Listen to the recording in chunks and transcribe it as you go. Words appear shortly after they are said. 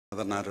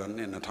သနာတော်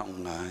နှစ်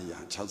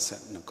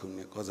2562ခု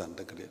နှစ်ကောဇန်တ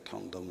က္ကရာ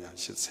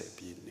1380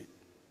ပြည့်နှစ်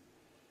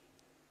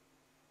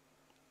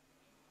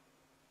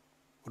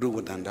ဥဒုဝ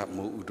တ္တန္တ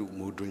မိုးဥဒု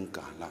မိုးတွင်း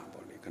ကာလ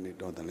ပေါ့လေခဏ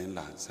တော်သလင်း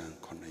လာဇန်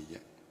9ရ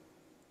က်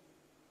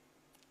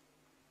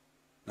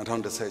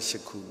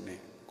2018ခုနှ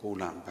စ်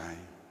6လပို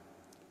င်း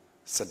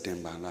စက်တင်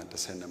ဘာလ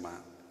12မှ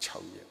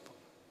6ရက်ပေါ့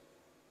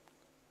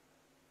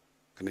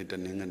ခဏတ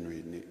နင်္ဂနွေ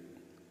နေ့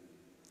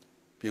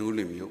ပြင်ဦး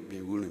လွင်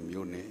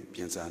မြို့နယ်ပြ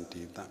င်စံ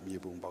ဒေသမြေ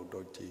ပုံပေါ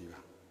တော်ကြီးပါ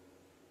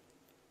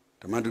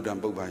ဓမ္မဒုတံ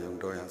ပုဗ္ဗယုံ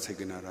တော်ရစေ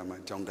ကနာရမ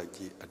အကြောင်းတိုက်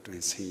ကြီးအတွ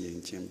င်ဆင်ရင်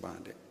ကျင်းပ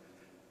တဲ့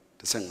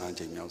15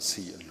ချိန်မြောက်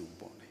စီအလူ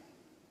ပေါ့လေ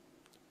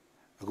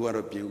အခုက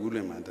တော့ပြင်ဦးလွ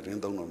င်မှာတရင်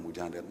သုံးတော်မူ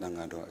ကြတဲ့တန်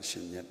ဃာတော်အရှ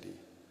င်မြတ်ဒီ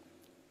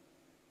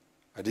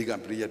အဓိက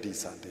ပရိယတ္တိ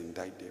စာတင်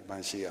တိုက်တယ်ဗ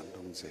န်း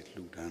830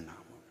လှူဒန်းတာ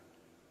ပေါ့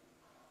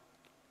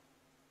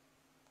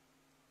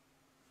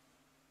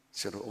ဆ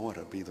ရာတော်ဩဝါဒ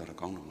ပြီးတော့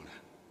ကောင်းတယ်မ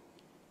လား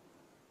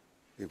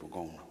ဒီဘ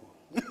ကောင်းတော့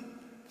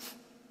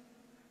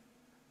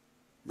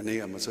မနေ့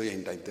ကမစိုးရ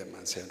င်တိုက်တဲ့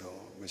မှာဆရာ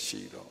တော်မရှိ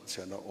တော့ဆ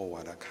ရာတော်ဩ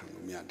ဝါဒခံ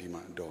လို့မြတ်ဒီ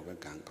မှာအတော်ပဲ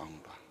ကံကောင်း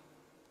သွား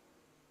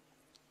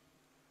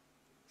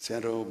ဆရာ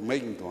တော်မိ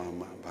တ်သွား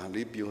မှာဗာ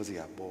လေးပြောစ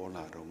ရာပေါ်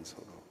လာတော့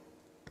ဆိုတော့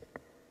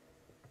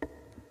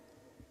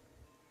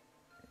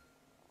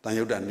တန်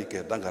ယုတ်တနိကေ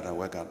တက္ကရာ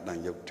ဝက်ကတန်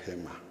ယုတ်ထဲ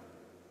မှာ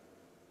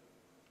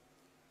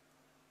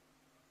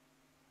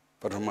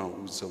ပထမ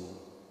ဦး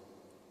ဆုံး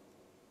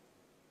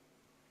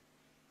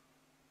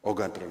ဩ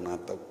ဃတရဏ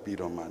တုတ်ပြီး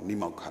တော့မှနိ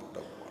မောက္ခ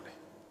တုတ်ပေါ့လေ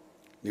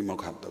နိမော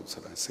က္ခတုတ်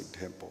ဆိုတာစိတ်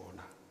ထဲပေါ်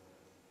လာ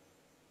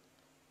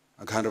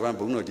အခါတစ်ပတ်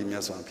ဘုန်းတော်ကြီးမြ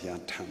တ်စွာဘု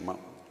ရားထံမော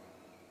က်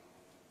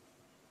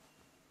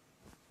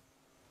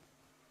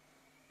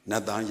န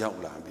တ်သားရောက်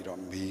လာပြီး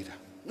တော့မေးတာ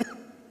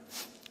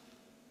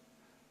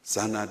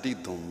ဇာနာတိ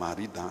တုံမာ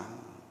ရိတာ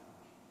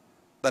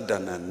တတ္တ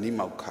နာနိ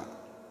မောက္ခ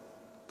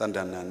တတ္တ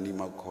နာနိ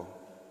မောက္ခော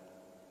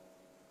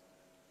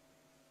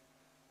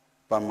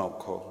ပမောက္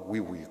ခောဝိ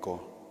ဝီ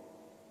ကော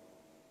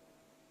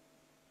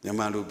မြန်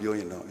မာလိုပြော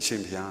ရင်တော့အရှ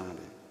င်ဘုရား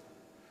တဲ့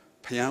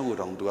ဘုရားကို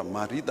တောင်သူက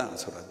မာရိတ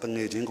ဆိုတာတင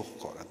ယ်ချင်းကို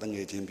ခေါ်တာတင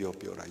ယ်ချင်းပြော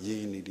တာရ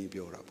င်းနေတီး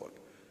ပြောတာပေါ့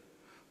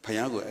ဘု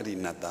ရားကိုအဲ့ဒီ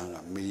နတ်သားက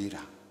မေး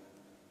တာ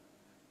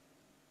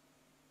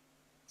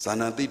ဇာ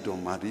နာတိတုံ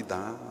မာရိတ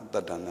တ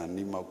တ္တနာ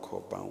နိမောက္ခော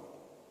ပ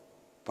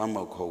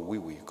မောက္ခောဝိ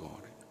ဝီကော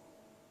တဲ့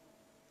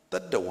တ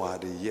တ္တဝါ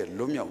တွေရဲ့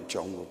လွတ်မြောက်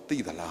ကြောင်းကိုသိ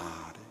သ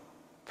လားတဲ့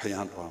ဘု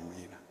ရားတော်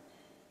မေးတာ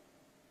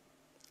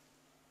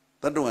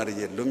တတ္တဝါတွေ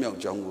ရဲ့လွတ်မြောက်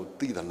ကြောင်းကို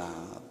သိသ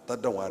လားတ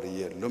တ္တဝါတွေ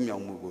ရဲ့လွတ်မြော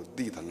က်မှုကို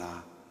သိသ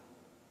လား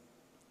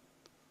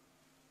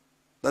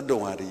တတ္တ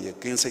ဝါတွေရဲ့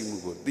ကင်းစိတ်မှု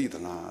ကိုသိသ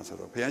လားဆို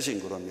တော့ဘုရားရှင်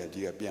ကိုရောမြတ်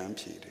ကြီးကပြန်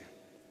ဖြေတယ်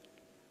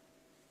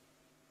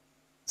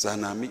ဇာ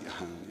နာမိအ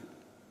ဟံ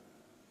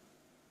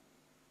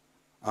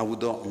အာဟု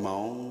သောအမော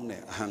င်း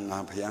နဲ့အဟံငါ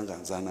ဘုရားက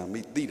ဇာနာ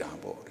မိသိတာ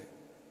ပေါ့တဲ့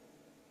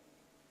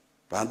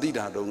ဘာသိ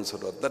တာတုံးဆို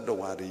တော့တတ္တ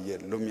ဝါတွေရဲ့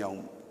လွတ်မြောက်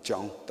ကြော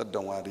င်းတတ္တ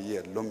ဝါတွေ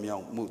ရဲ့လွတ်မြော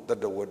က်မှုတတ္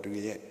တဝါတွေ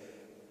ရဲ့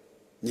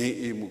ငြိမ်း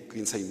အေးမှုက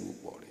င်းစိတ်မှု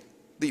ပေါ့လေ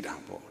သိတာ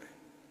ပေါ့လေ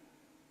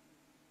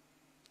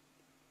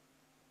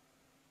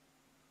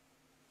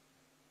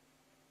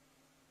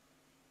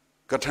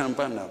ကထံပ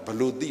ဏ္ဏဘ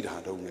လို့သိတာ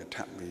တုံးနဲ့ထ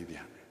ပ်မေးပြ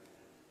န်တယ်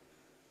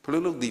ဘ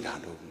လို့လို့သိတာ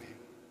တုံးနဲ့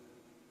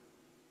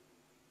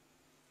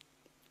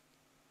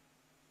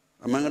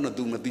အမှန်ကတော့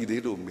तू မသိ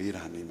သေးလို့မေး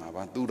တာနေမှာ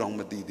ပါ तू တောင်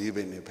မသိသေး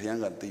ပဲနဲ့ဘုရား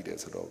ကသိတယ်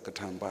ဆိုတော့က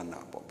ထံပဏ္ဏ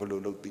ပေါ့ဘ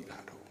လို့လို့သိတာ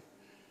တုံး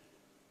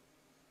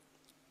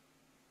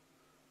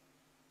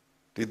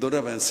ဒီသော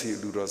တာပန်စီ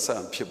လူတော်စ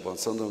ဖြစ်ပေါ်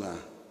ဆုံးက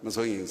မ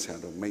စိုးရင်ဆရာ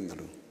တော်မိတ်တယ်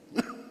လို့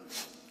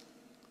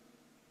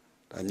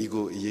ဒါညီ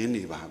ကိုအရင်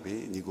နေပါပဲ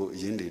ညီကိုအ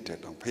ရင်နေတက်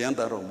တော့ဘုရား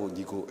တော်မို့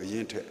ညီကိုအရ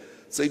င်ထက်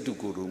စိတ်တူ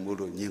ကိုယ်တို့မို့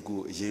လို့ညီကို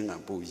အရင်က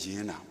ပိုရ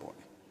င်းတာပေါ့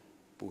လေ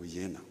ပိုရ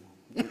င်းတာ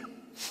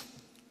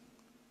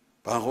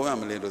ဘာဟောရ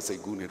မလဲလို့စိ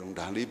တ်ကူးနေတော့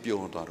ဒါလေး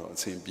ပြောသွားတော့အ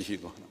ဆင်ပြေ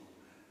သွားတော့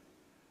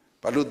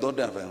ဘာလို့သော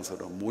တာပန်ဆို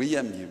တော့မွေးရ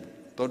မြင်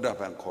သောတာ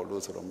ပန်ခေါ်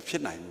လို့ဆိုတော့မဖြ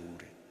စ်နိုင်ဘူး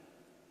တဲ့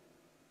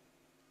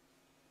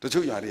တ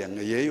ချို့ຢာတွေကင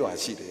ရဲရွာ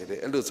ရှိတယ်တဲ့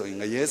အဲ့လိုဆိုရင်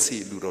ငရဲစီ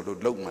လူတော်လို့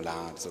လုံမ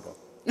လားဆိုတော့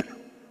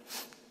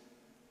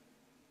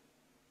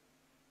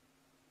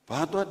ဘာ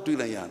တော့တွေ့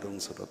လိုက်ရတော့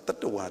ဆိုတော့တတ္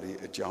တဝါတွေ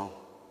အကြောင်း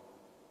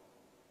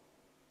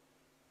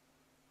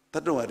တ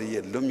တ္တဝါတွေ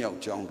ရဲ့လွတ်မြောက်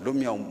ကြောင်းလွတ်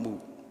မြောက်မှု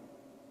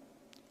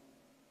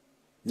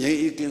ငြိမ်း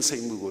အေးကင်းစိ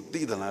တ်မှုကို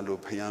သိသလားလို့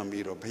ဘုရား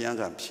မေးတော့ဘုရား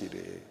ကဖြေတ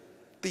ယ်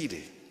သိတ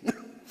ယ်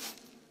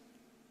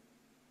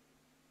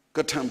က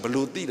ထံဘ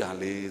လို့သိတာ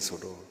လေဆို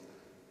တော့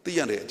သိရ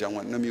တဲ့အကြောင်းက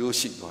2မျိုး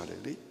ရှိသွားတ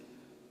ယ်လေ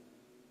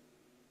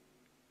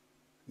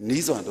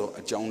နီးစွာသော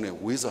အကြောင်းနဲ့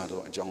ဝေးစွာ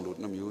သောအကြောင်းလို့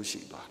2မျိုးရှိ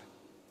သွားတယ်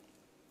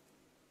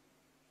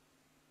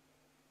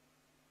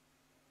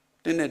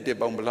တင်းနဲ့တက်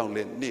ပေါင်းဘလောက်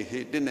လဲ2ဟေ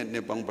တင်းနဲ့နှ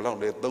စ်ပေါင်းဘလောက်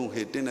လဲ3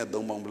ဟေတင်းနဲ့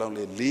3ပေါင်းဘလောက်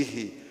လဲ4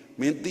ဟေ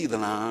မင်းသိသ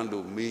လား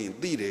လို့မေးရင်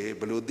သိတယ်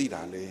ဘလို့သိ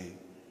တာလဲ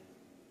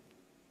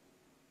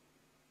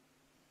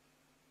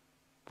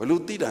ဘ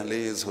လို့သိတာ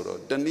လဲဆိုတော့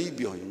တနည်း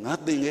ပြောရင်ငါ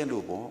သင်ခဲ့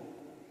လို့ပေါ့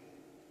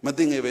မသ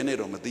င်ငယ်ပဲနဲ့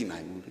တော့မသိနို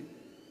င်ဘူးလေ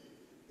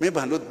မင်း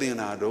ဘာလို့သင်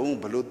တာတော့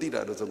ဘလို့သိ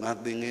တာတော့ဆိုငါ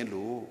သင်ငယ်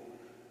လို့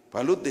ဘာ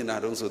လို့သင်တာ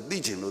တော့ဆိုသိ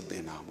ချင်လို့သ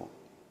င်တာပေါ့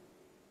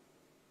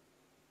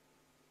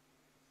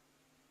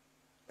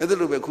အဲ့ဒါ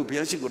လိုပဲခုဘု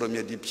ရားရှိခိုးတော်မြ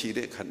တ်ကြီးဖြေ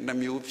တဲ့အခါ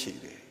2မျိုးဖြေ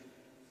တယ်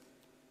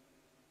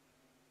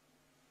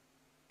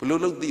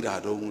Bulolo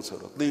tira don't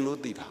sort of thing lo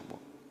tira.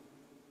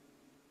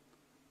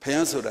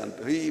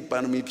 Payansodan, he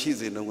panami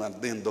peas in one,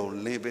 then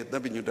don't live it,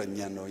 the Binutan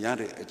Yano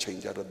Yare, a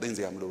change out of things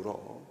I'm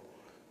low.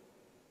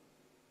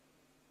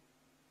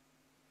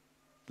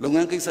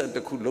 Longanki said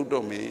the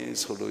Kulodo me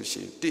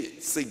solution,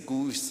 did say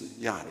goose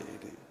yard.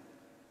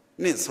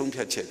 Need some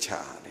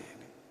cha.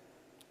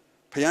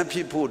 Payan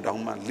people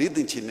down my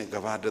leading chin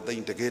Gavada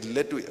thing to get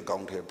let to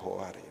account here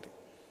poor.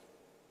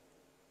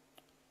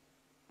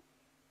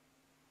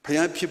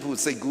 Payan people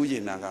say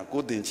Guyinaga,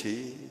 good in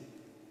chi.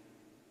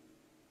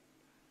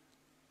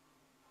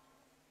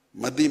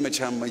 Madi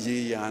Macham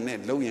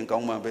Mayane, low in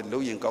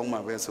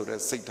Kauma, so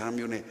that 6 times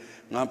you need.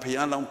 Now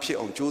Payan Pia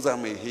on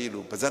Josa may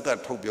heal, Bazaka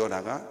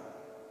Tobionaga.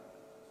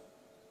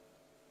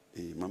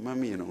 Mamma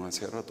mia, no one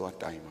said to a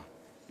timer.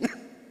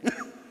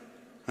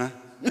 Huh?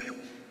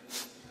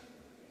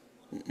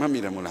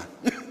 Mammy Mula.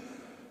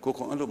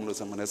 Coco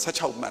Alumnus, such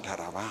how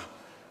Matarava.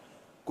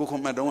 Coco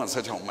Madonna,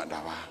 such how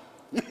Madava.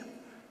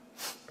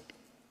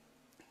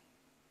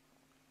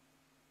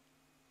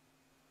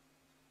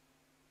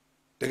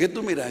 The get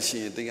to me that she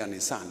ain't any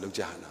son,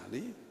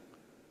 Lujana.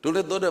 Don't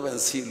let Dodavan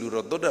see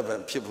Luro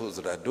Dodavan people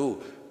that do,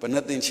 but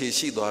nothing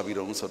she do have it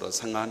on sort of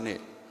Sangane.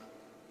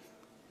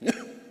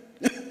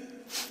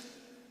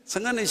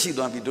 Sangane she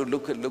don't be do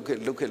look at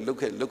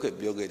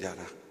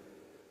Biogajara.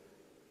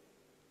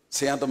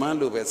 Siantaman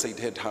Lube said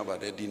head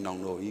Harvard, Eddie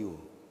no you.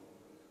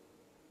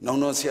 No,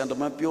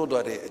 Siantaman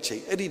Piodore, a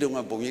chain, Eddie don't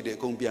want Bomi de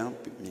Combian.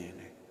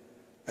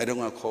 I don't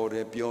want to call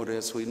it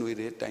Piore, swing with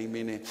it, time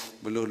in it,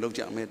 below look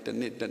at me, the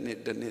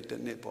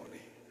net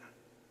body.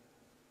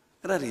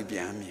 That is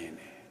Biamine.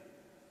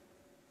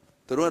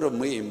 The road of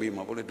me,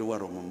 my bullet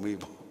door of my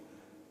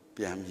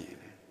Biamine.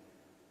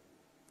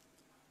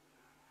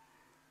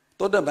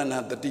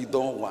 Todaban the tea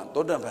don't want,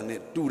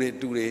 Todaban 2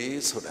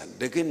 days, so that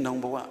they can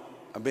number 1,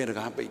 a better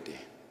happy day.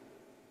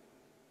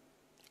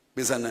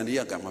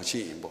 Bisanaria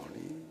Gamachi in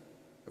body,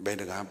 a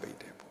better happy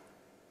day.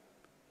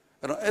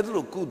 I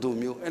look good to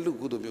you,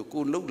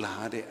 good look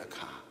like a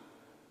car.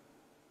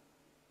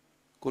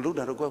 Good look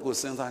at a go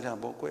sense I have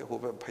both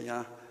over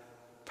Paya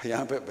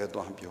Pepper to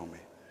Hampiome.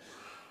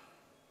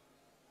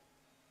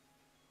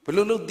 But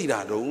look did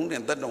I don't,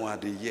 and that no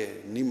idea,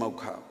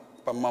 Nimoka,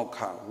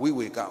 Pamauka, we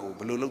wake out,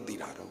 but look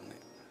did I don't.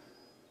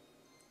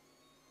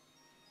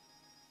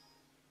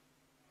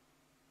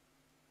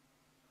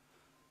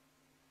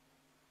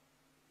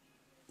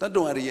 That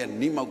don't idea,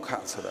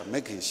 Nimoka, so that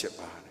making ship.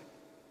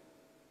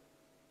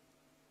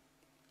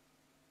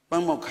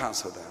 Pamauka,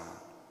 so that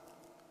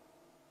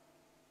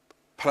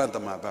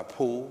Pradama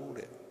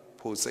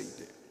po say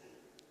it.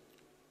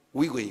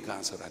 We wake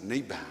out so that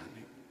neighbor.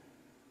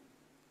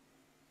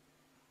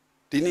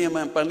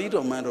 Diniaman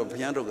Palito man of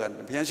Piano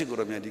gun, Pianchico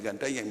Medican,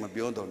 Tayam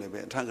Biondo,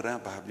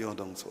 Tangrapa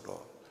Biodon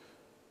Soro.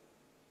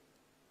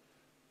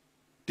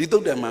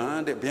 Dito de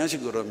man, the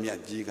Pianchico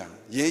Miajiga,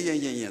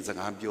 ye, and a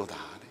Biota.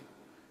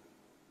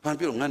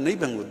 Pampio, my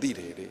neighbor would did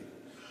it.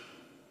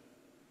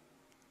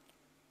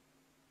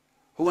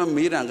 Who are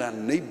made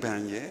and neighbor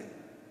ye,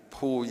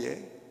 po ye,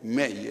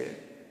 may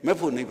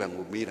Mepo neighbor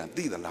would meet and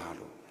did the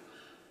lado.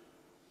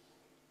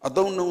 I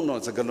don't know no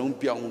Zagalon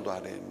Pion,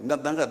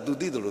 not Danga do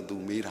diddle do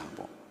me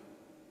rambo.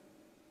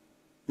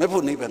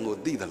 Mepo neighbor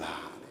would did the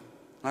lad.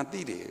 I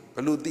did it,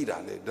 but Lu did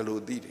it, the Lu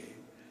did it.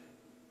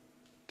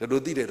 The Lu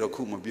did it or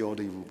Kuma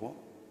Biodi Rubo.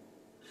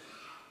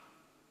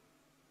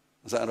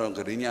 Zaron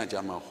Garina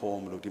Jama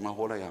home, Lutima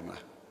Holayama.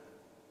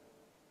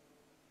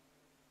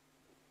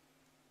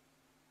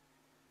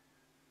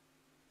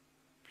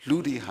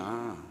 Ludi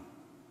ha.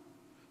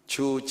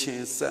 Chu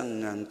Chen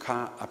Sang and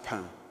Ka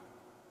Apan.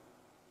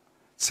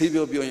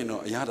 Sivio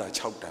Bioino, Yada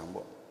Chow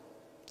Dambo.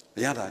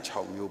 Yada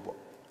Chow Yobo.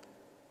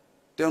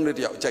 Don't let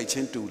your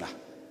Jachin Dula.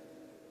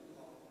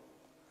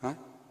 Huh?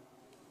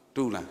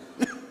 Dula.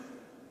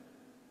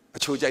 A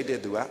Chojai de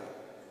Dua.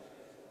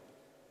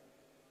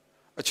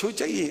 A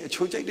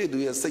Chojai de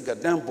Dua say a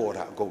damn board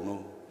go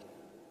no.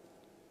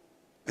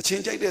 A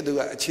Chinjai de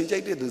Dua, a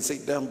Chinjai de say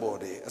damn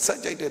body. A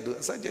Sajai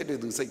de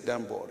do say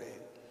damn body.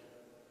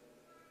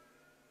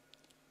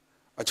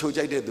 A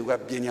Chojai de Dua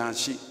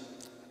Bianyashi.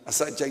 A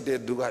Sajai de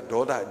Dua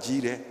Doda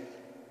Gide.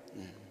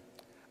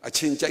 A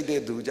Chinjai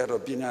de Duja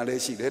of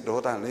Binaleshi, the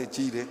Doda Le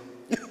Gide.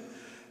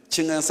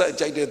 Ching and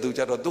Sajai de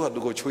Duja do have to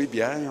go Chui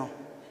Biano.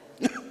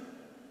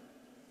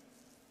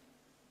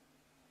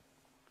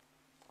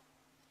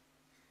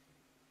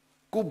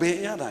 Go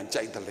Bayana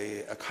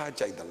Jaidale, a car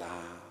Jaidala,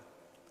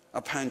 a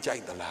pan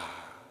Jaidala.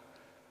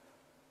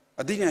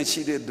 A dinner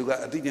she did do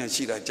a dinner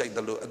she like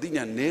Jaidalo, a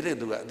dinner nere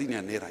do a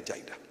dinner nera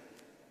Jaida.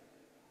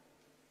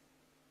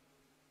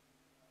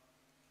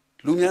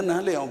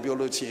 Lumiana Leon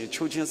Biology,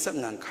 Chochin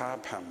Sang and Car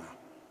Pama.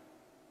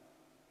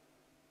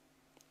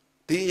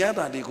 The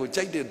Yada de go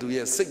Jaide do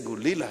a sick good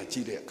Lila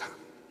Jideka.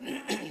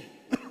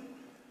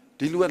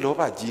 Dilua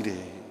Loba Jide.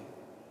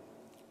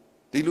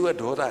 Dilua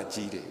Doda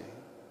Jide.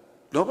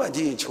 Loba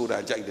Ji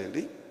Choda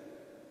Jaideli.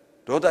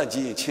 Doda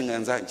Ji Ching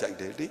and Zai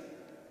Jaideli.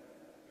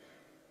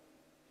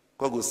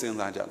 Gogo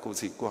Senza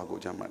Jacosi, Gogo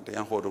Jama, the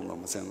Yahodom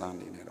of Senza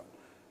Nero.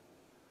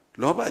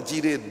 လောဘ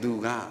ကြီးတဲ့သူ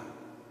က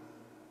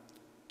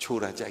ချို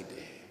တာကြိုက်တ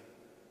ယ်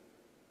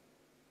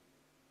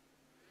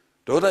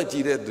ဒေါသ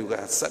ကြီးတဲ့သူက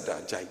စက်တာ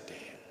ကြိုက်တ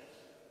ယ်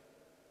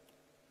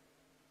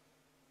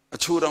အ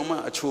ချိုတော်မှ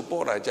အချို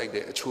ပေါ်တာကြိုက်တ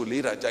ယ်အချို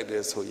လေးတာကြိုက်တ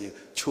ယ်ဆိုရင်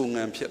ချို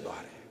ငံဖြစ်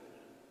သွားတယ်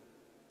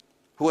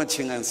ဟိုကချ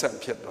င်းငံဆက်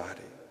ဖြစ်သွား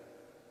တယ်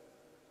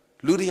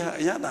လူတွေဟာ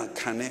အရသာ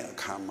ခံတဲ့အ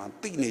ခါမှာ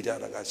သိနေကြ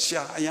တာက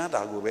ရှာအရ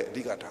သာကိုပဲအ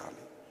ဓိကထားတ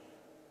ယ်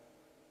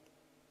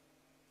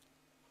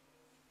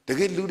တ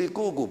ကယ်လူတွေ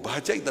ကိုယ့်ကိုဘာ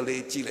ကြိုက်တယ်လဲ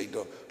ကြည့်လိုက်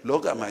တော့လော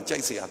ကမှာကြို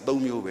က်เสีย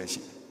3မျိုးပဲ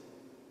ရှိတယ်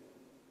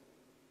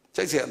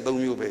ကြိုက်เสีย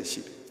3မျိုးပဲ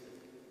ရှိတယ်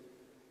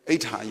အိ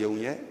ဋ္ဌာယုံ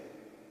ရဲ့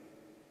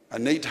အ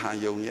နိဋ္ဌာ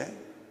ယုံရဲ့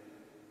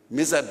မ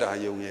စ္ဆတာ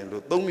ယုံရဲ့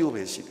လို့3မျိုး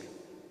ပဲရှိတယ်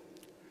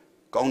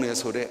ကောင်းတယ်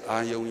ဆိုတဲ့အာ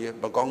ယုံရဲ့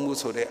မကောင်းမှု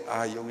ဆိုတဲ့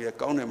အာယုံရဲ့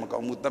ကောင်းတယ်မကော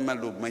င်းမှုသတ်မှတ်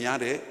လို့မရ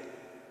တဲ့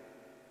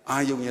အာ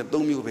ယုံရဲ့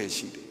3မျိုးပဲ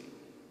ရှိတယ်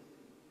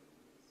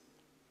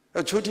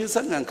အချို့ချင်းစ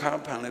က္ကန့်ခါ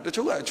ဖန်လေတ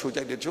ချို့ကအချို့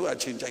ကြိုက်တယ်တချို့ကအ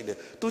ချင်းကြိုက်တယ်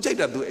သူကြိုက်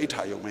တာသူအိဋ္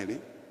ဌာယုံပဲလေ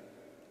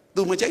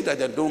သူမကြိုက်တာ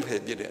ကြတွန်းဖ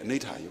ယ်ပြစ်တယ်အနိ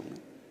ဋ္ဌာယုံလေ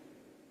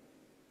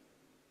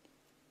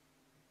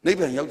နိဗ္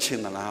ဗာန်ရောက်ချင်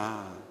သ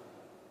လား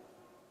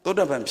သော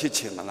တပန်ဖြစ်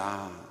ချင်သ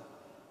လား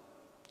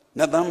န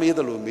တ်သားမေးတ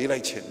ယ်လို့မေးလို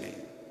က်ချင်တယ်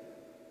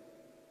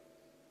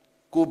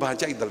ကိုဘာ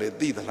ကြိုက်တယ်လဲ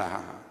သိသ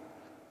လား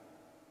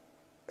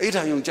အိဋ္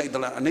ဌာယုံကြိုက်သ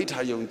လားအနိဋ္ဌာ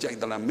ယုံကြိုက်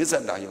သလားမစ္ဆ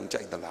တာယုံ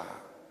ကြိုက်သလား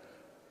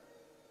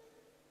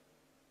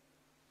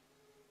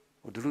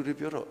ဟိုဒီလိုတွေ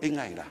ပြောတော့အိမ်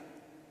ငိုင်လား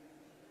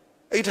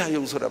အိဋ္ဌာ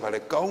ယုံဆိုတာဗာလေ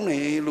ကောင်းတ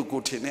ယ်လို့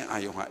ကိုထင်တဲ့အာ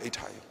ယုံဟာအိဋ္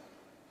ဌာယုံ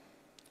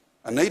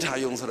အနိဋ္ဌာ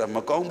ယုံဆိုတာမ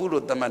ကောင်းဘူး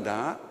လို့သတ်မှတ်တာ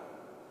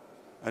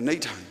အနိ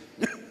ဋ္ဌာ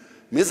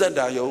မစ္ဆ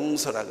တာယုံ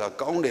ဆိုတာက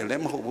ကောင်းတယ်လ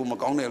ည်းမဟုတ်ဘူးမ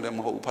ကောင်းတယ်လည်းမ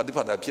ဟုတ်ဘူးဖတ်တိဖ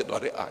တ်တာဖြစ်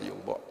သွားတဲ့အာယုံ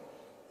ပေါ့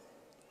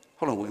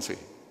ဟုတ်လားဝင်စေ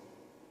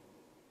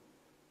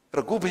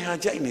အဲ့ကိုဘယ်ဟာ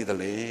ကြိုက်နေတယ်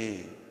လဲ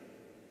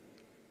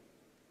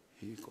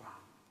ဟေးကွာ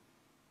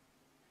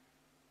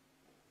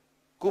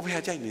ကိုဘယ်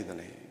ဟာကြိုက်နေတယ်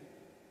လဲ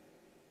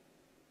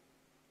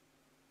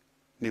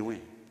နေဝ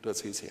င်တော့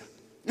ဆေးဆရာ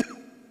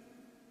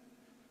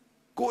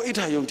ကိုအိဋ္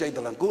ဌာယုံကြိုက်သ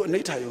လားကိုအနိ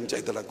ဋ္ဌာယုံကြို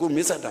က်သလားကိုမ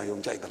စ္ဆတာယုံ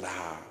ကြိုက်သ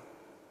လား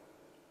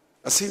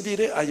အစင်ပြေ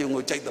တဲ့အာယုံ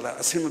ကိုကြိုက်သလား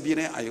အစင်မပြေ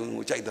တဲ့အာယုံ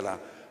ကိုကြိုက်သလား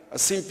အ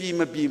စင်ပြေ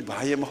မပြေဘာ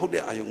ရမဟုတ်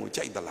တဲ့အာယုံကို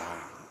ကြိုက်သ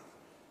လား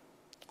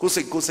ကို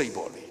စိတ်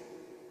ပေါ့လေ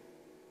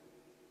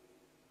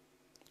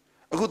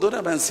အခုသော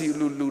တာပန်စီ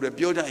လူတယ်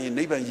ပြောကြရင်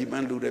နိဗ္ဗာန်ရည်မှ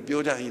န်းလူတယ်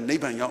ပြောကြရင်နိ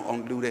ဗ္ဗာန်ရောက်အော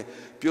င်လူတယ်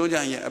ပြောကြ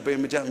ရင်အပေ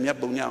မကျမြတ်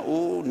ပုံညာ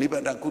အိုးနိဗ္ဗာ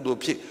န်ကုသိုလ်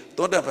ဖြစ်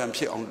သောတာပန်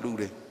ဖြစ်အောင်လူ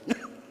တယ်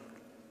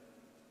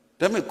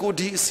ဒါပေမဲ့ကို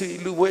ဒီစီ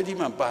လူပွဲကြီး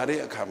မှာပါတဲ့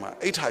အခါမှာ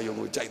အိဋ္ဌာယုံ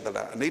ကိုကြိုက်သ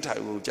လားအနိဋ္ဌာ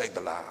ယုံကိုကြိုက်သ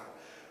လား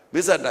မ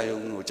စ္ဆတာယုံ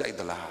ကိုကြိုက်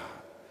သလား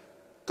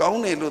ကော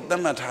င်းတယ်လို့သ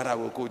တ်မှတ်ထားတာ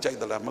ကိုကြိုက်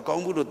သလားမကော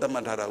င်းဘူးလို့သတ်မှ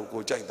တ်ထားတာ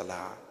ကိုကြိုက်သ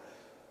လား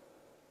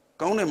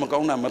ကောင်းတယ်မကော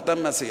င်းတာမသတ်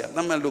မှတ်စေရသ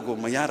တ်မှတ်လို့ကို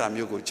မရတာ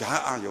မျိုးကိုဂျား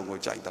အာယုံကို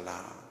ကြိုက်သ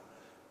လား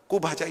ကို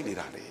ဘာကြိုက်နေ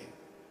တာလဲ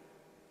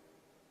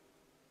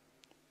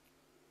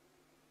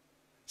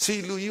စီ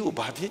လူကြီးကို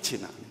ဘာဖြစ်ချင်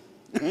တာ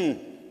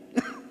လဲ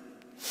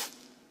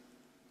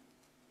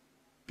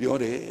ပြော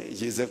တယ်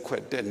ရေစက်ခွ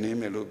က်တက်နင်း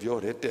မယ်လို့ပြော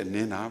တယ်တက်န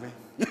င်းတာပဲ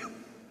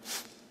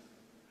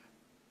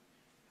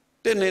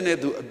တက်နင်းတဲ့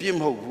သူအပြစ်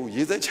မဟုတ်ဘူး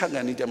ရေစက်ချက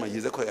န်နေကြမှာရေ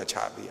စက်ခွက်ကချ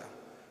ပေးရ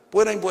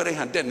ပွဲတိုင်း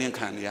ဟာတက်နင်း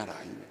ခံနေရတာ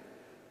ကြီးပဲ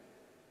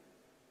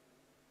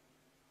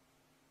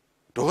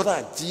ဒေါသ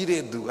ကြီး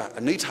တဲ့သူက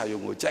အနိဋ္ဌာယုံ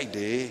ကိုကြိုက်တ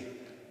ယ်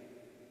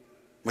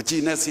မကြ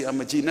ည်နဲ့ဆ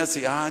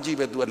ရာကြီး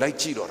ပဲသူကလိုက်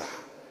ကြည့်တော့တာ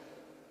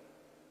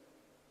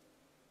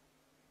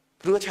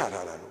ဘယ်လိုချထား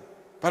တာတော့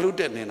ဘာလို့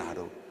တက်နေတာ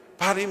တော့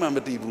ဘာလေးမှမ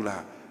သိဘူး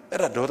လားအဲ့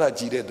ဒါဒေါသ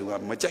ကြီးတဲ့သူက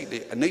မကြိုက်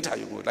တဲ့အနိဋ္ဌာ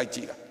ယုံကိုလိုက်ကြ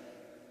ည့်တာ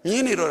မြ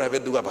င်နေတော့တာပဲ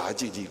သူကဘာ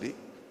ကြည့်လေ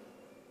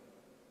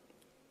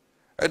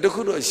အဲ့တ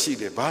ခုတော့ရှိ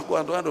တယ်ဘာကွာ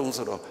သွားတော့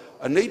ဆိုတော့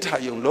အနိဋ္ဌာ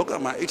ယုံလောက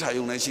မှာအိဋ္ဌာ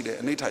ယုံလည်းရှိတယ်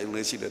အနိဋ္ဌာယုံလ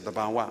ည်းရှိတယ်တ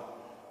ဘာဝ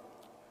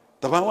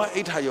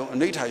အိဋ္ဌာယုံအ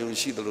နိဋ္ဌာယုံ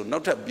ရှိတယ်လို့နော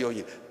က်ထပ်ပြောရ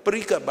င်ပ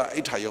ရိကပ္ပ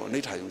အိဋ္ဌာယုံအနိ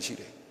ဋ္ဌာယုံရှိ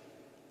တယ်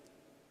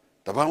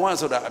တဘာဝ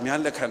ဆိုတာအများ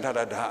လက်ခံထား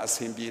တာဒါအဆ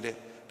င်ပြေတယ်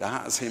ဒါဟာ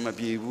အဆင်မ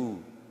ပြေဘူး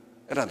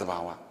အဲ့ဒါတဘာ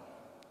ဝ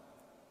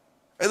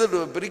အဲ့ဒါ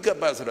လိုပရိကပ္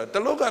ပဆိုတာတ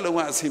လောကလုံးက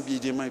အဆင်ပြေ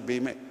ခြင်းမို့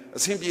ပေးမယ်အ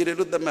ဆင်ပြေတယ်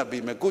လို့သတ်မှတ်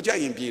ပေးမယ်ကိုကြိုက်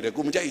ရင်ပြေတယ်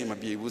ကိုမကြိုက်ရင်မ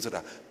ပြေဘူးဆို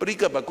တာပရိ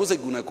ကပ္ပကိုယ်စိ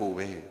တ်ကူးနဲ့ကို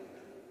ပဲ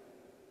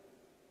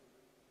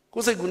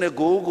ကိုယ်စိတ်ကူးနဲ့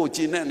ကိုကျ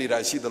င့်တတ်နေတာ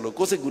ရှိတယ်လို့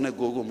ကိုယ်စိတ်ကူးနဲ့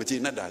ကိုမကျ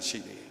င့်တတ်တာရှိ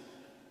တယ်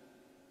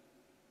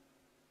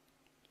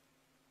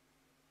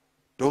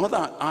ဒေါသ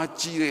အား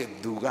ကြီးတဲ့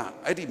သူက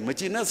အဲ့ဒီမ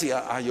ကျင့်တတ်စရာ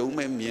အာယုံ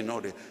မဲ့မြင်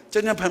တော့တယ်ကျ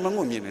န်ဖန်ဖန်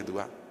ကိုမြင်တယ်သူ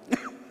က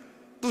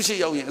သူ့ရှိ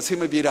ရောက်ရင်အဆင်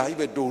မပြေတာကြီး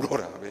ပဲတိုးတော့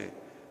တာပဲ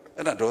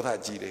အဲ့ဒါဒေါသ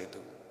ကြီးတဲ့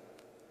သူ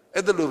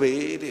အဲ့ဒါလိုပဲ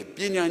တဲ့ပ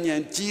ညာဉာ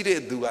ဏ်ကြီးတဲ့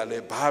သူကလ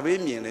ည်းဘာပဲ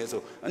မြင်လဲ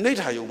ဆိုအနိဋ္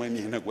ဌာယုံပဲမြ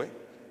င်တယ်ကွယ်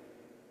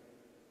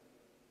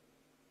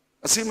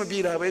အစင်မပြေ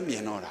တာပဲမြ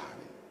င်တော့တာ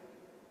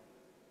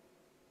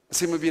အစ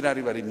င်မပြေတာ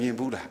တွေဘာတွေမြင်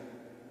ဘူးလား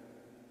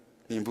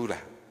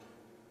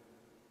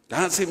ဒါ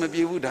အစင်မ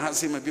ပြေဘူးဒါအ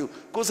စင်မပြေဘူး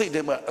ကိုယ်စိတ်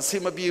ထဲမှာအစ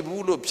င်မပြေ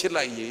ဘူးလို့ဖြစ်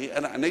လိုက်ရင်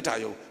အဲ့ဒါအနိဋ္ဌာ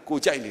ယုံကို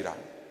ကြိုက်နေတာ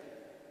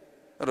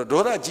အဲ့တော့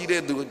ဒေါသကြီး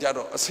တဲ့သူကကြ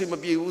တော့အစင်မ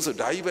ပြေဘူးဆို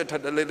ဒါကြီးပဲထ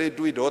ပ်တလဲလဲ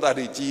တွေးဒေါသ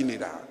တွေကြီးနေ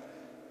တာ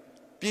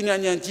ပညာ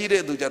ဉာဏ်ကြီး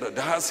တဲ့သူကြတော့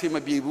ဒါအဆင်မ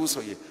ပြေဘူး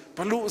ဆိုရင်ဘ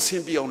လို့အဆ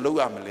င်ပြေအောင်လုပ်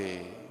ရမလဲ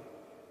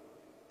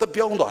တ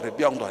ပြောင်းသွား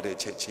တယ်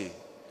ချက်ချင်း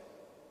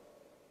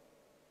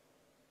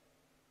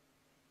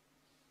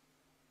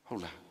ဟု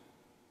တ်လား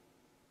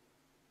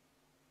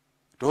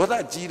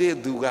Doda Jire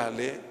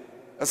Dugale,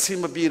 a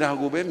Simabira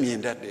Gube, mean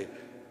that day.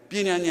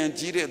 Pinyan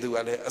Jire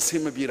Dugale, a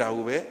Simabira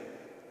Gube,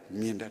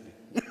 mean that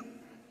day.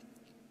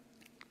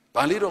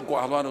 Paliro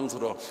Guavano,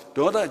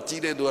 Doda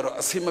Jire Dura, a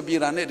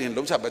Simabira net in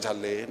Lucha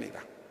Bachale.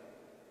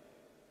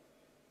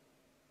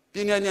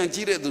 Pinyan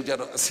Jire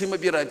Dujaro, a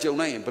Simabira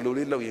Jonah,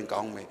 Peluli Low in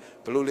Gaume,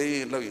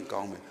 Peluli Low in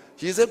Gaume.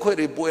 He's a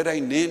query boy, I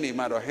name him,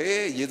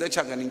 hey, he's a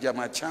Chagan in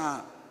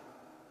Jamacha.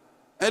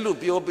 Elu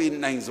Piopi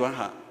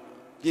Nainzwaha,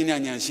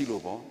 Pinyan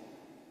Shilobo.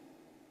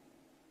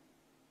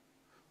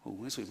 Oh,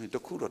 when we made the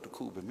cool of the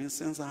cool, but Miss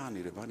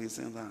Senzani, the body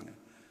Senzani.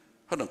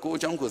 How the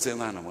coach uncle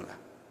Senzana Mola?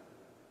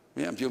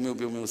 Me and Pio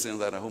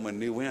Senzana, home and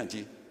new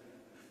energy.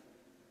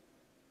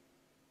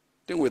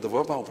 Then with the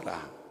Vopala.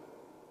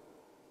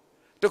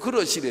 The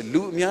Kuroshi,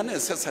 Lumiana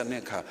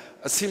Sassaneca,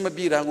 a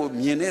Simabira would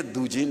Miene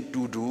Dujin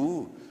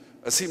Dudu,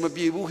 a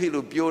Simabibu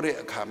Hilo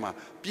Biore Akama,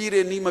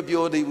 Pire Nima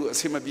Biode, a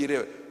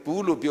Simabire,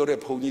 Bulu Biore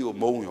Pony or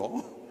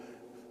Monyo.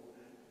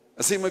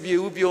 A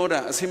Simabiu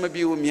Biora, a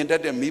Simabiu Mienda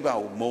de Miba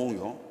or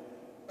Monyo.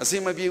 A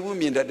Simabiu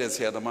Mienda de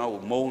Siadama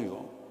or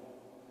Monyo.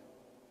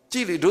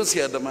 Chili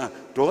Dosiadama,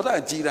 Doda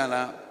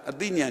Girana, a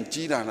Dinian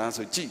Girana,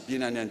 so cheap,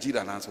 Pinan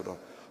Girana, so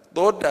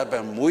Doda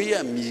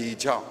Bamuya Mi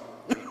Chow.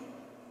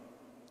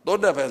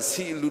 Doda Ban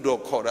see Ludo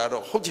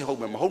Corrado, Hoji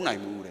Home and Home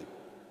Night Moon.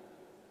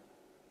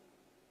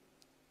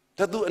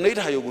 Tadu an 8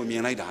 high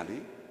women like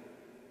Daddy.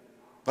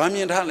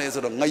 Bamian Hales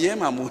or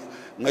Nayema,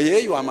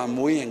 Nayama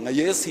Moying,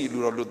 Nayesi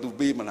Ludo to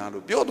be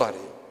Manado, Biodari.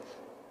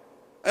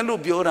 And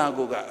look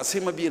Biodago, a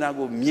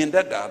Simabinago,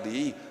 Mienda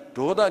Daddy,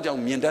 Doda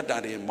Jam Mienda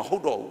Daddy,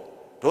 Mahodo,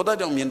 Doda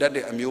Jam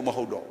Mienda and Mu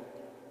Mahodo.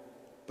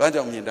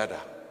 Bajam Miendada.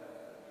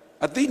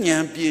 A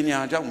Dinian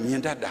Pina Jam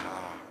Miendada.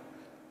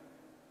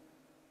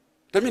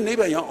 Tell me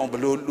neighbor young on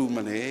below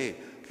Lumane,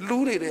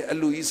 Lure a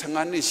Louis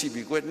Hangani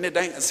Shibi, quite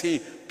Nedang see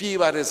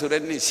Piva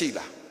Resurreni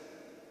Sila.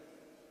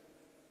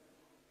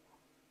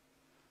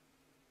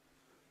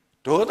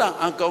 Doda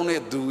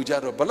Ancone do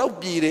Jaro, Balo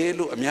Bire,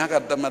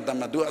 Amiaga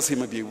Damadama do a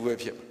Simabi with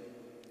him.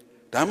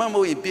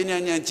 Damamo in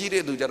Pinyan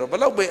Jire do Jaro,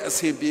 Balo be a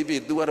same baby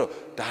duaro,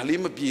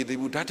 Dalima be the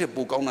Udate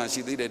Bugona,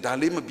 she did a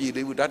Dalima be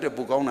the Udate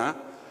Bugona.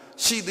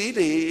 She did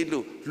a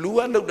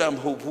Lua Lodam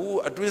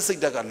Hopu, addressing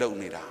Daga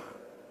Lonida.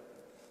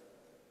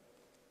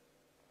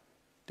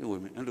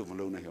 Women, I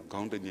don't know how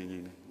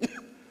counting.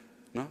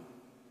 No?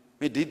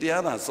 Me did the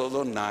other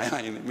so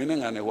nine,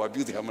 meaning I know what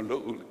beauty I'm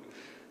alone.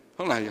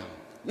 How like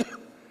you?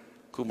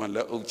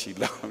 Kumala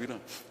Ochila, you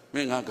know.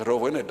 Meaning I go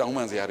when a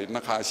downman's yard in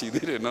Nakashi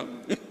did it, no?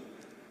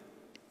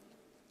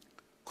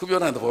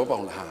 Kubiana the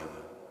Wobon.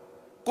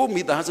 Go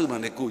meet the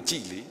husband and go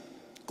chili.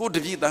 Go to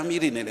the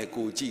meeting and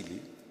go chili.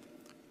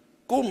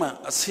 Go ma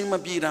a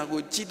Simabira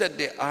go cheat at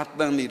the art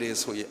than it is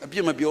so ye. A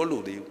Pima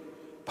Biolo,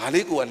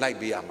 Palico and like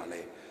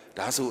Biamale.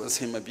 Daso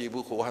same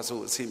people who has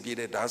so simply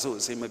Daso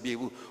same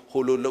people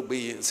holo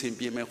lobe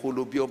simply me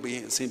holo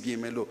biobe simply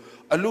melo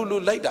a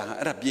lulu like that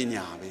at a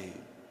pinya.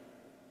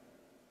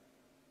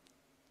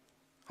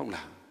 Hola.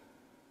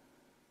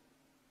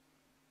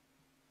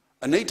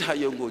 A night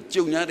hayongo,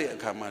 Junior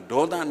Kama,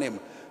 Doda name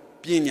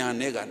Pinya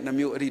nega,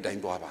 Namu Rida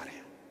in Boabare.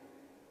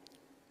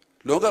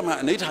 Logama,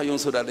 an 8 hayon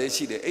so that they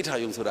see the 8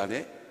 hayon so that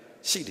they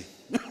see the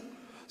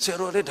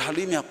Sero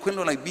Halimia,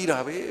 Quino like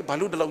Birabe,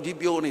 Baluda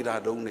Gibioni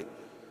that only.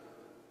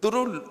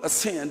 Duro a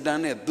saint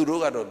done it,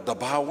 Durogado, the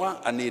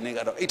Bawa, and the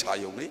negado 8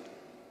 hayon.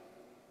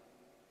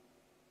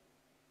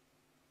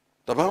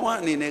 The Bawa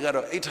and the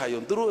negado 8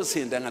 hayon, Duro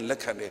saint and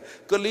Lakane,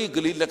 Gully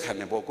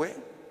Lakane Bokwe.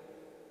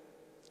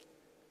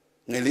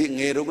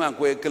 Nerunga,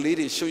 where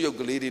Galidi show your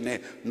Galidi,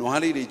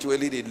 Nohali,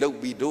 Jueli, Low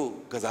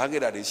Bido,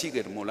 Kazagada, the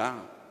Shigat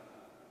Mula.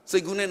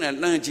 Segunin and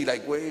Lanchi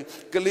like way,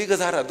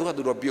 Galigazara do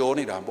a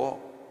Bioni Rambo.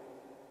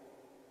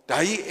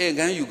 Dai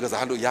again, you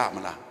Gazalo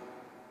Yamala.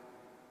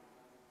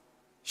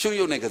 Show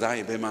your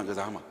Negazai, Bema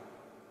Gazama.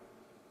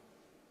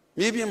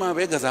 Maybe my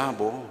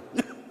Vegazambo.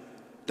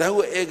 That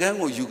way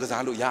again, you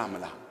Gazalo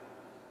Yamala.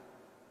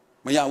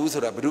 Maya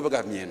Usura,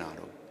 Brubaga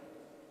Mienaro.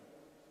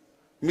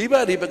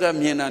 Miba Ribaga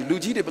Miena,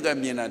 Luigi de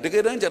Bagamina, the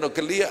Garanja of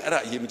Kalia era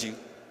Yimji.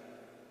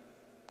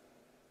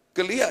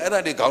 Kalia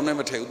era the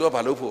Gaunema Teodo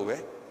Palopo,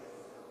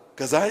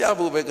 Kazaya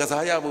Bube,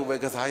 Kazaya Bube,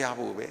 Kazaya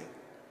Bube.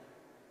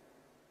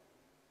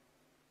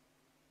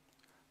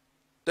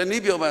 The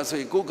Nibio was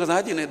saying, Go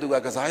Kazajin to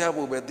a Kazaya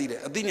Bube,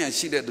 Adina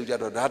Shida do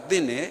Jado,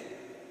 Datine,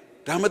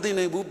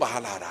 Damadine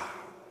Bubalara.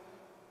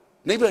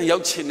 Neighbor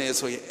Yauchine,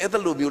 so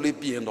Ethelubuli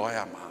P and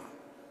Doyama.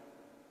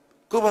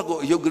 Go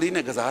back,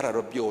 Yoglina Kazara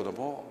of Bio the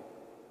ball.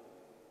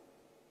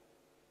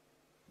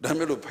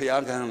 Damelo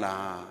Payagan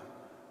la,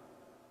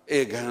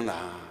 Egan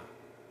la,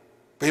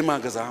 Pema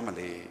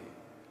Gazamale.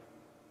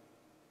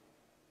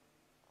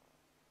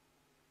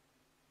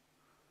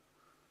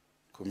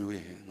 Come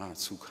away, not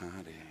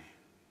Sukare.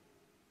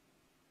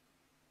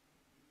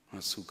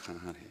 Not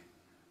Sukare.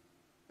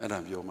 And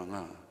I'm your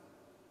manga.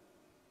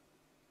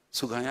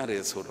 Sukayare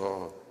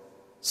Soro,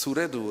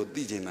 Suredu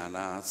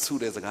Dijanala,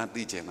 Surezagan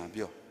Dijana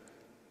Bio.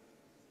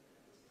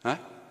 Huh?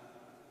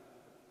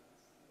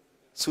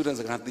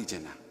 Surezagan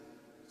Dijana.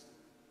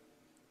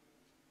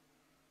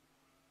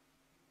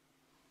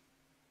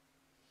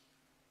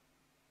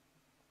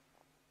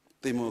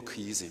 They more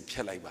keys in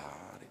Pialai Bar.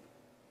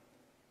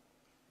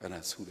 And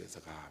I sued as a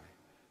guy.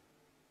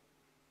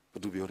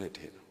 But to be honest,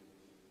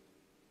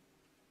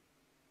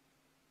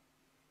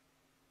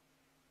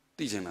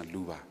 teaching a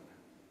luba.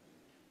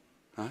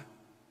 Huh?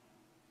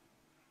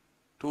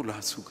 To la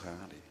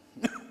Sukari.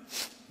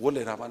 What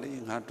let up? I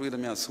had to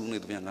them soon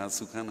at me and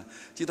Sukana.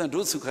 Chitan do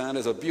Sukana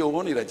as a pure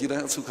one that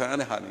Chitan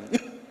Sukana honey.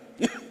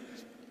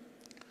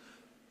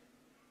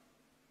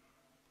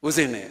 Was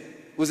in it,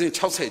 was in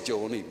Chelsea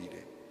Johnny.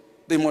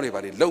 They more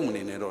about it, lonely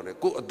in it or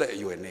go a day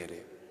you and near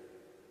it.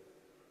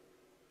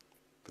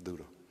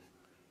 Paduro.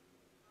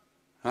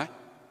 Huh?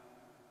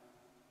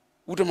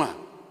 Udama.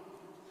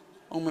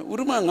 Oh, my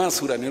Udama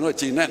Nasura, you know,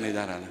 China.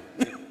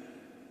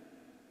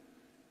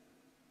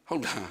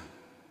 Hold on.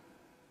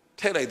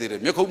 Tell I did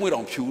it. You come with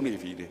on puny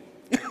feed.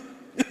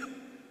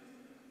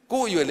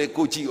 Go you let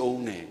go G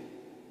own name.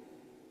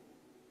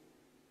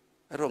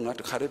 I don't know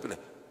to cut it.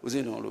 Was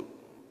in all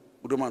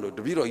Udamano,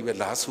 the video even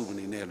last woman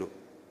in Nelo.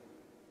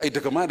 I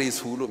took a man is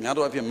who look,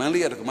 Yado of your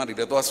manly at the command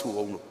that was who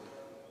own.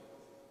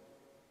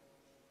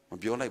 My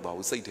pure like I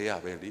would say to you,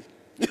 baby.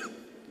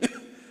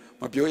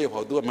 My pure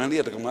about do a manly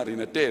at the command in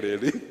a day.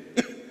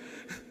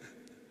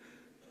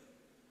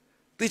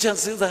 Teacher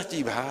says that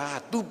you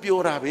have two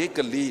pure abe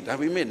lead. Have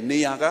we met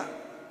Niaga?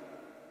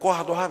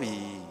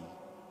 Quadravi.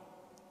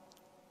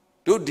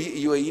 Do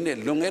you in a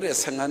long area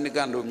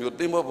Sanganigan of your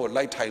demo or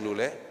light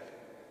Hilule?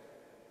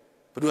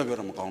 But do I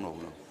better Macono?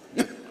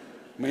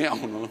 May I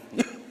know?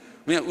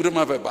 May I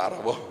Udama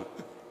Barabo?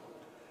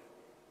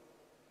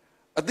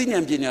 A thing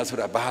I'm genius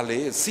for a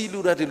ballet, see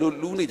Lura de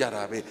Luni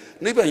Jarabe,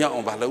 never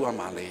young Baloa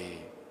Malay.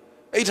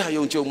 8ထာ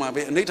ယုံကြုံမှာ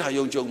ပဲအနိဋ္ဌာ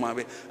ယုံကြုံမှာ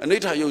ပဲအနိ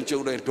ဋ္ဌာယုံကြုံ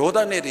တဲ့ဒေါသ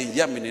နဲ့တွေရ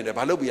ပ်မနေတယ်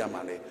ဘာလို့ပြရ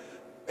မှာလဲ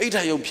အိဋ္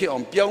ဌာယုံဖြစ်အော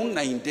င်ပြောင်း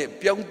နိုင်တဲ့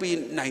ပြောင်းပေး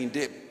နိုင်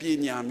တဲ့ပ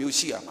ညာမျိုး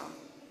ရှိရမှာ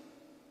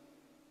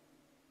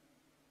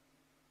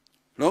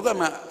လောက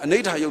မှာအနိ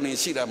ဋ္ဌာယုံနေ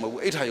ရှိတာမဟုတ်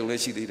ဘူးအိဋ္ဌာယုံလ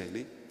ည်းရှိသေးတယ်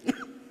လေ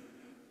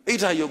အိ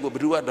ဋ္ဌာယုံကိုဘ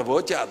ယ်သူကသဘော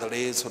ကျတယ်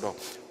လဲဆိုတော့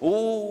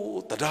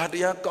အိုးတရားတ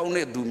ရားကောင်း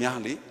တဲ့သူများ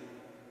လေ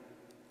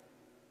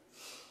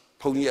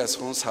ဘုန်းကြီးအ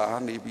ဆုံးစာ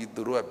နေပြီး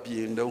သူတို့ကပြ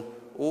င်တော့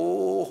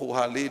အိုးဟို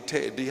ဟာလေး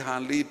ထဲဒီဟာ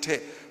လေးထဲ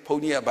ဘု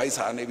န်းကြီးကဘိုက်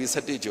စာနေပြီး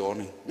17ကျော်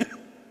နေ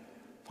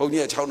ဘုန်း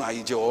ကြီးက6နာ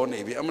ရီကျော်နေ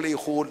ပြီအမလေး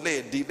ဟိုလ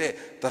က်ဒီလက်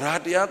တရား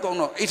တရားကောင်း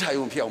တော့အိဋ္ဌာ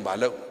ယုံဖြစ်အောင်မ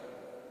လုပ်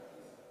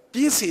ပြ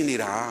ည့်စင်နေ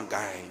တာ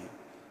ဂိုင်း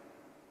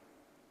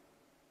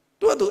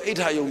တို့သူအိဋ္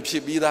ဌာယုံဖြ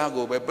စ်ပြီးသား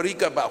ကိုပဲပရိ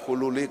ကပ္ပဟို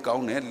လိုလေးကော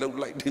င်းတယ်လှုပ်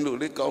လိုက်ဒီလို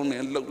လေးကောင်းတ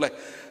ယ်လှုပ်လိုက်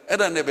အဲ့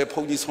ဒါနဲ့ပဲဘု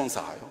န်းကြီးဆွမ်း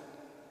စာရော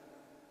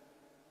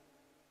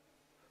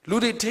လူ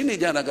တွေထင်းနေ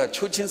ကြတာက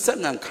ချိုးချင်းဆက်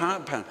ငံခါ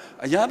ဖန်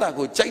အရသာ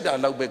ကိုကြိုက်တာ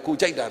လောက်ပဲကို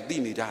ကြိုက်တာသိ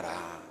နေကြတာ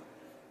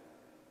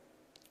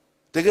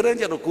တကယ်တမ်း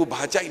ကျတော့ကို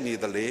ဘာကြိုက်နေ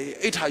သလဲ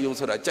အိဋ္ဌာယုံ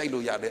ဆိုတာကြိုက်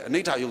လို့ရတယ်အနိ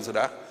ဋ္ဌာယုံဆို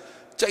တာ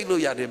ကြိုက်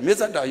လို့ရတယ်မေဇ္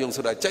ဇတာယုံ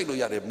ဆိုတာကြိုက်လို့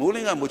ရတယ်မိုးလ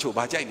င်းကမိုးချို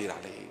ဘာကြိုက်နေတာ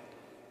လဲ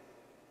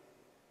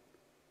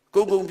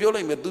ကိုကုံပြော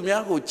လိုက်မယ်သူ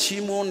များကို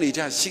ချီးမွမ်းနေ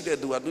ကြရှိတဲ့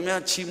သူကသူများ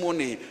ချီးမွမ်း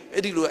နေ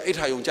အဲ့ဒီလိုအိဋ္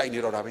ဌာယုံကြိုက်နေ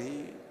တော့တာပဲ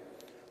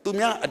သူ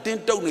များအတ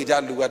င်းတုတ်နေကြ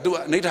လူကသူက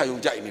အနိဋ္ဌာယုံ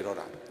ကြိုက်နေတော့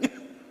တာ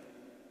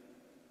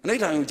အနိ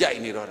ဋ္ဌာယုံကြိုက်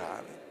နေတော့တာ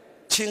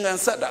ချင်းကန်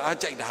ဆက်တာအား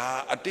ကြိုက်တာ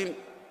အတင်း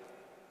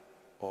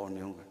အော်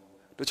နေဟုတ်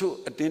တချို့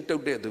အတင်းတု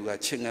တ်တဲ့သူက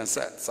ချင်းကန်ဆ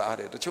က်စား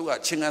တယ်တချို့က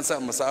ချင်းကန်ဆ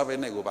က်မစားဘဲ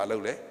နဲ့ကိုဘာလု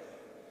ပ်လဲ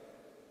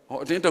ဟော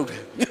အတင်းတုတ်တ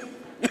ယ်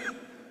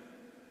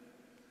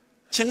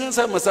ချင်းကန်ဆ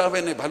က်မစားဘဲ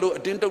နဲ့ဘာလို့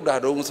အတင်းတုတ်တာ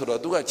တုံးဆိုတော့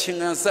သူကချင်း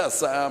ကန်ဆက်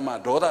စားမှ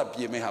ဒေါသ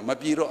ပြေမဲ့ဟာမ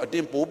ပြေတော့အတ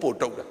င်းပိုးပို့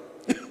တုတ်တာ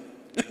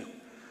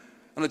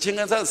အဲ့တော့ချင်းက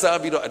န်ဆက်စား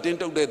ပြီးတော့အတင်း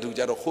တုတ်တဲ့သူ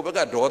ကြတော့ခိုးဘက်က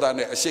ဒေါသ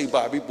နဲ့အရှိန်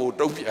ပါပြီးပို့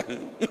တုတ်ပြန်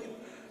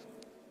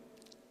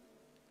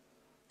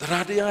တ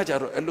ရားတရားကြ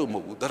တော့အဲ့လိုမဟု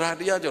တ်ဘူးတရား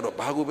တရားကြတော့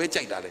ဘာကိုပဲ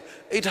ကြိုက်တာလဲ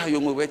အိဋ္ဌာ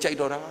ယုံကိုပဲကြိုက်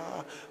တော့တာ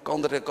ကော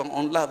င်းတဲ့ကောင်း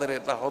အောင်လှ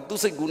တဲ့တာဟောသူ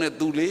စိတ်ကူးနဲ့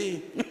သူလေ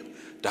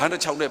ဓာတ်တ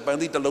စ်ချောင်းနဲ့ပန်း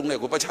သီးတစ်လုံးနဲ့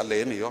ကိုပတ်ချလဲ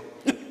နေရော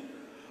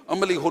အ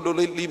မလီဟိုလို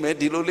လေးလီးမယ်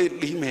ဒီလိုလေး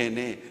လီးမယ်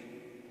နဲ့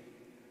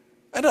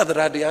အဲ့ဒါတ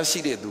ရားတရားရှိ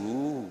တဲ့သူ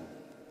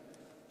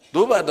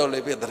တို့ဘာတော့လဲ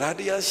ပြတရား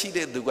တရားရှိ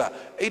တဲ့သူက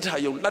အိဋ္ဌာ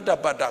ယုံလတ္တ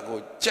ပတ္တကို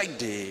ကြိုက်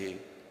တယ်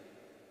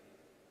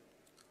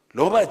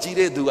လောဘကြီး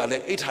တဲ့သူကလ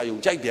ည်းအိဋ္ဌာယုံ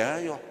ကြိုက်ပြန်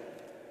ရော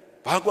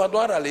ဘာကွာ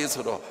သွားတာလဲ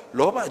ဆိုတော့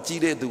လောဘ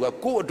ကြီးတဲ့သူက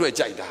ကိုယ့်အတွက်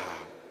ကြိုက်တာ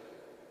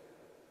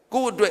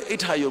ကိုယ့်အတွက်အိ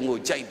ဋ္ဌာယုံကို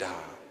ကြိုက်တာ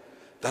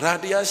တရား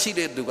တရားရှိ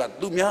တဲ့သူက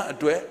သူများအ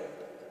တွက်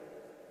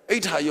အိ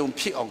ဋ္ဌာယုံ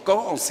ဖြစ်အောင်ကော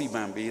င်းအောင်စီ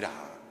မံပေးတာ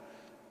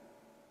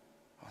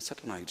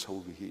7နာရီ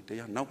ထိုးပြီတ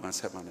ရားနောက်မှ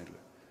ဆက်မှန်းတယ်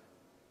လို့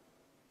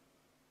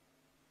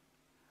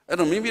အဲ့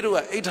တော့မိမိတို့က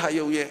အိဋ္ဌာ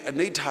ယုံရဲ့အ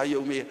နိဋ္ဌာ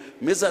ယုံရဲ့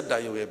မေဇ္ဇတာ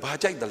ယုံရဲ့ဘာ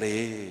ကြိုက်တယ်လဲ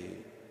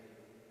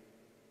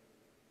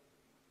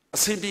အ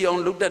စင်ပြေအော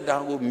င်လုပ်တတ်တာ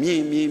ကိုမြ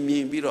င်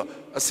ပြီးတော့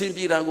အစင်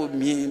ပြေတာကို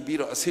မြင်ပြီး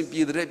တော့အစင်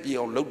ပြေတဲ့ပြေ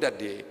အောင်လုပ်တတ်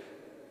တယ်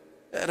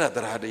အဲ့ဒါတ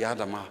ရားတရား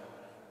ဓမ္မ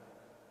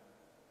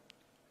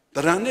တ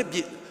ရားနဲ့ပြ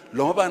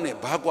လောဘနဲ့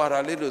ဘာကွာတာ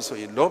လဲလို့ဆို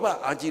ရင်လောဘ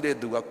အားကြီးတဲ့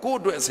သူကကိုယ့်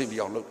အတွက်အစင်ပြေ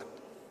အောင်လုပ်တာ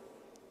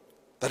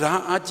တ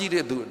ရားအားကြီး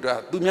တဲ့သူအတွက်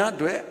သူများအ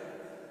တွက်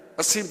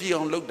အစင်ပြေ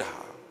အောင်လုပ်တာ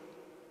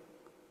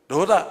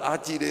ဒေါသအား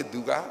ကြီးတဲ့သူ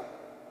က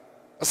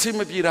အစင်မ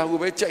ပြေတာကို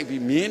ပဲကြိုက်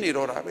ပြီးမြင်နေ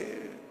တော့တာပဲ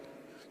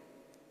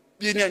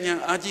ပညာဉာဏ်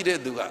အားကြီးတဲ့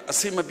သူကအ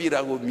စင်မပြေတာ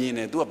ကိုမြင်တ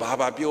ယ်သူက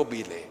ဘာပြော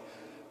ပေးလဲ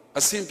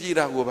အစင်ပြေ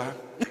တာကိုပါ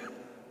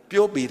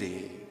ပြောပေးတ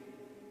ယ်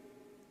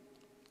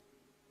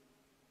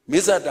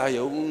Mesa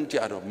Dayong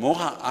Jado,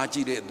 Moha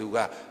Ajide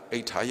Duga,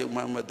 a Tayo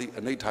Mamadi,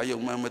 and a Tayo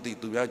Mamadi,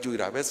 Duya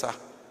Juravesa,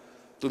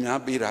 Tumia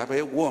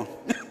Birabe, one,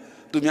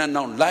 Tumia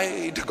now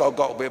light go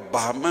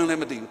Bahman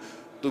Lemadi,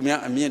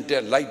 Tumia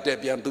Amiente, light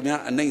Debian,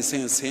 Tumia, and Name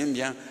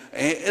Semia,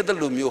 and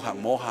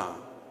Edalumuha Moha.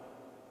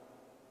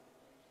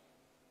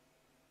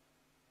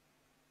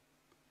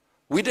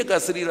 We take a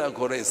Srira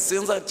Kore,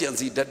 Senza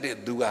Chansi that they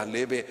do a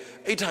lebe,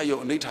 8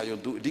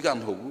 Nitayo, do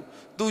Digam Ho,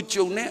 do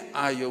Jone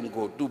Ayon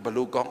go, do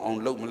Balukong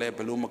on Lomale,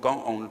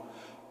 Balumacong on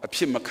a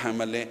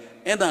Pimakamale,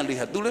 and only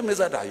had Dule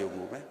Mezadayo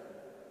move.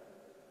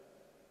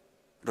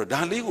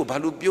 Rodali,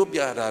 Balu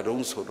Biobia, Ron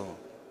Sodo.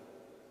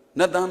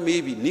 Nada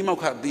maybe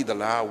Nimauka did the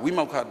la,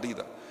 Wimauka did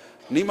the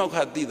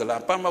Nimauka did the la,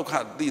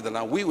 Pamauka did the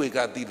la, we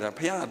got did the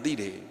Pia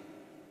did.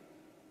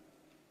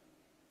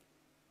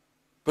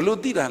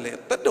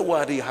 Peludidale, that the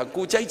wadi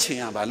Hakuchai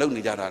Chia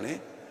Baloni Jarale,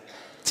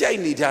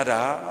 Jaini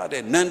Jara,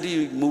 the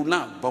Nandi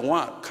Muna,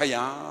 Bawa,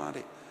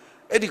 Kayade,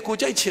 Eddie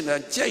Kuchai China,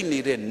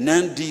 Jaini, the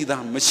Nandi, the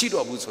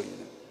Mashido Busoy.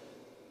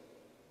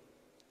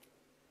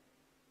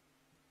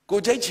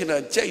 Kuchai China,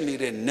 Jaini,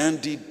 the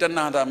Nandi,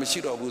 Tanada,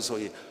 Mashido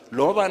Busoy,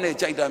 Lobane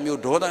Jaidamio,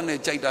 Dodane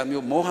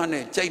Jaidamio,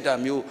 Mohane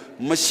Jaidamio,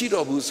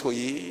 Mashido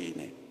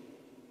Busoy.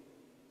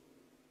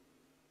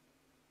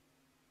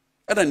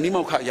 Era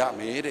Nimauka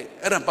Yamede,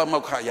 era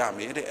Pamauka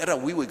Yamede, era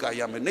Wiwika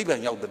Yame, never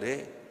out the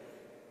day.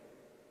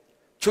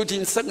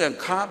 Chojin Sangan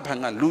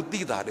Carpanga,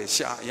 Ludida, the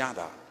Sha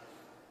Yada.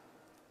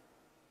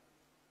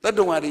 That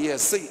don't worry,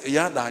 say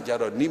Yada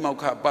Jaro,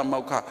 Nimauka,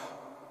 Pamauka,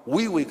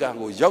 Wiwika,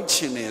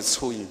 Yochin and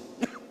Swing.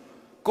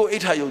 Go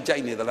 8 high on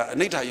China,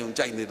 and 8 high on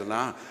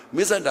China,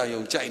 Mizanda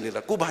on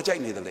China, Kuba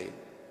China the lay.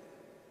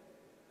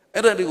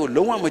 Era they go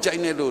low on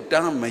China,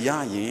 down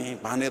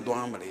Mayayi, Bane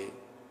Duamale.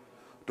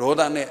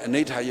 Rodane, a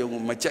native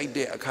Machai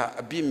de Aka,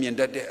 a beam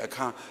that de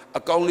Aka, a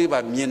county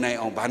by Mienai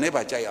on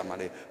Baneva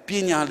Jayamale,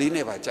 Pina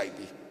Lineva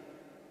Jaibi.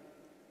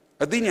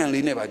 A Dina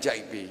Lineva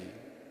Jaibi.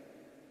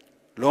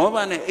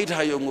 Lovane 8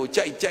 Hayongo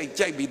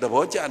Jaibi, the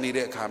Vojani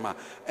de Kama,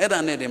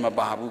 Edane de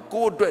Mababu,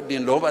 go dread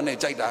in Lovane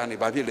Jaidani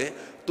Babile,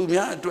 to me,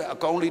 a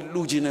county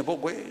Lugin a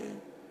boy.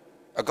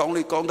 A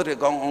county counter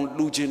gone on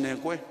Lugin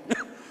and Quay.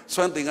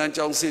 Something I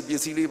don't say, you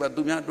see, but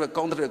to me, a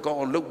counter gone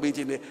on look beach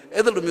in the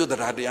other Mu the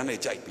Radiane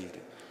Jaibi.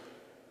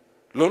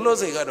 Lolo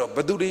Zegado,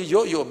 Baduri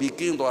Yo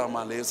became to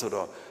Amale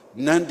Sodo,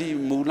 Nandi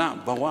Mula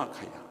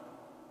Bawakaya.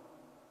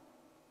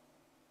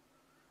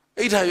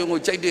 8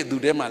 Hayongo Jade do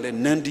them ale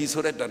Nandi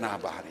Soret the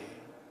Nabari.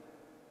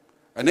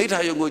 An 8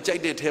 Hayongo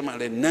Jade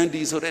Temale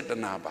Nandi Soret the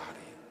Nabari.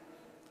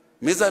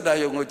 Mesa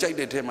Dayongo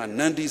Jade Tema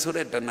Nandi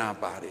Soret the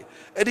Nabari.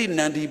 Eddie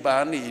Nandi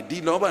Bani,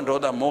 Di Loban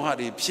Roda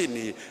Mohari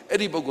Pini,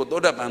 Eddie Bogo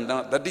Doda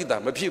Banda, the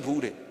Dida,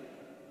 Mapipure.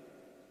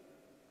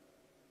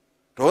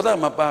 Roda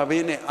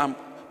Mapavene am.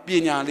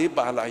 Pinyali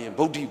Balayan,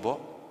 Bodibo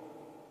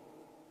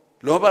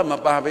Loba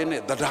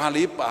Mabavene, the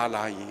Dali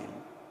Balayan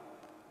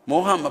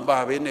Moham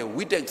Mabavene,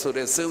 Witek so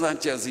the Sensan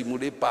Chazi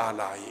Mule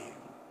Balayan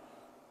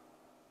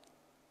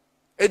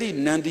Eddie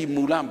Nandi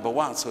Mulam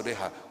Bawan so they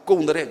have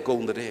Gondre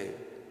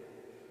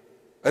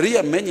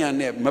Ria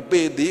Menyane,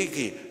 Mabe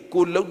Diki,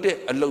 good look there,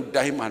 a low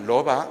diamond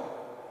Loba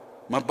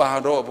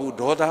Mabado Bu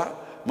Doda,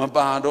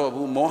 Mabado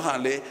Bu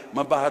Mohale,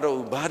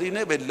 Mabado Bari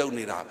never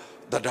lonely.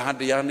 The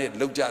Dadiane,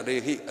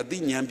 Lojade, a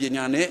Dinyam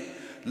Binyane,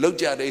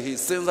 Lojade,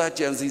 Senza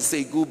Chansi,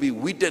 say Gubi,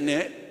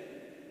 Witene,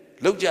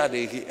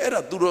 Lojade,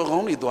 era Duro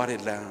only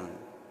Dware land.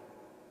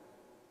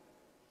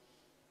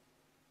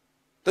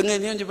 The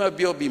Nanjama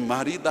Biobi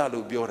Marida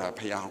Lubiora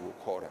Payangu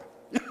Kora.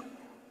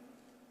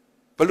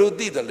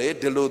 Peludi the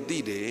late, the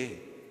Lodide,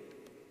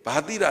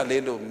 Badira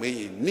Lelo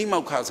me,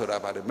 Nimo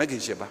Casora by the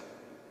Megisheba.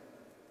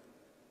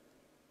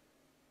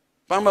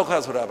 Pamo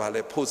Casora by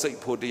the Posei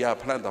Podia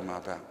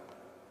Plantamapa.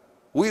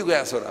 We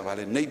were sort of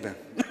a neighbor.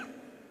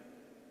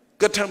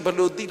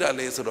 Gatampalo Dida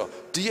Lesoro,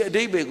 Dia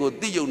Debego,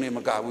 Dio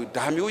Nemaga, with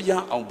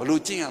Damuya on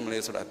Baluchiam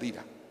Lesora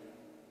Dida.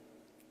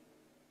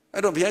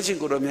 I don't be asking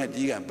go to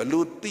Madia,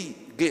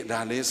 Baluti, get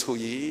that les who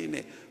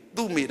ye,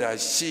 do me that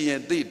she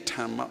and did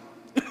time up.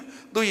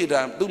 Do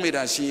me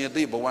that she and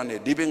did, but one day,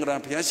 dipping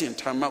around Piasin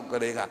time up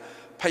Garega,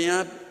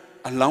 Payan,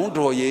 a long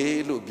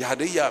doye, look,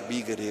 Yadia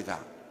Bigarega.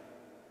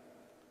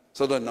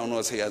 So that no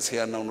one say, I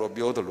say, no, no,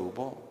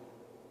 Biodo.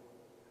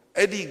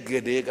 Eddie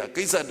Gedega,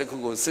 Kisa de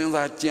Kugo,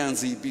 Senza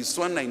Janzi, be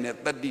swan in a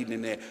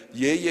Tadine,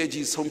 Ye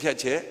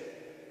Sompiache,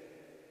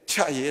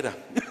 Chayera.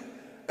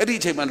 Eddie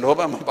Chaman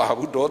Loba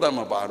Mababu, Doda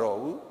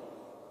Mabaro,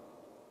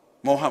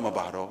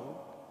 Mohamabaro.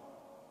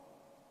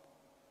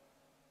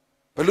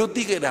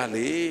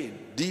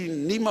 Pelutigale, Di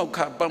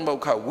Nimauka,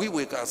 Bambauka, we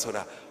wake us.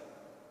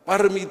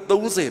 Parami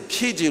those a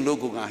pigeon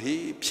logo,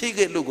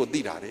 Pige logo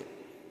didare.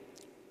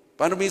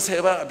 Parami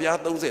Seva,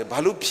 Abiatos,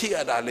 Balu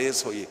Pia Dale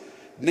soy.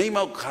 Name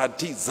out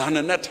Kati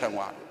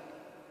Zananatawa.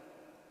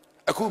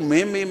 Aku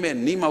meme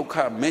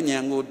Nimauka,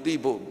 Menyango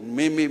Dibo,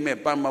 meme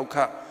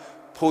Pamauka,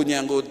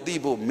 Ponyango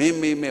Dibo,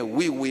 meme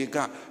we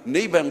weka,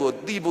 Nebango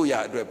Dibo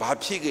Yadre,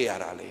 Bapige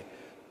Yarale,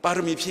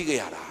 Parmi Pige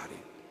Yarale.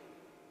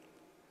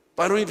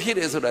 Parmi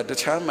Pide so that the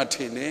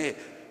Chamatine,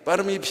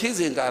 Parmi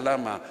Pizing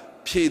Galama,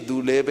 ဖြည့်သူ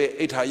လည်းပဲ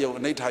အိဋ္ဌာယုံ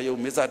အနိဋ္ဌာယုံ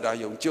မစ္ဆတာ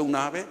ယုံကြုံ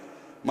တာပဲ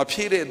မဖြ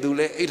ည့်တဲ့သူ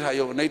လည်းအိဋ္ဌာ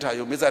ယုံအနိဋ္ဌာ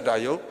ယုံမစ္ဆတာ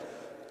ယုံ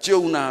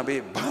ကြုံတာပဲ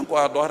ဘာ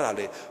ကွာသွားတာ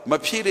လဲမ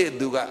ဖြည့်တဲ့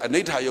သူကအ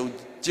နိဋ္ဌာယုံ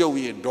ကြုံ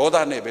ရင်ဒေါသ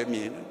နဲ့ပဲမြ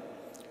င်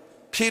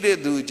ဖြည့်တဲ့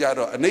သူကြ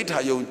တော့အနိဋ္ဌာ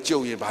ယုံကြုံ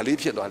ရင်ဘာလေး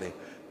ဖြစ်သွားလဲ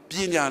ပ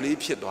ညာလေး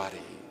ဖြစ်သွားတ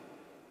ယ်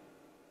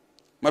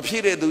မဖြ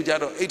ည့်တဲ့သူကြ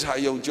တော့အိဋ္ဌာ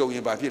ယုံကြုံရ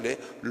င်ဘာဖြစ်လဲ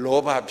လော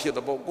ဘဖြစ်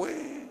တဲ့ပေါ့ကွယ်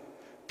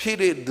ဖြည့်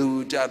တဲ့သူ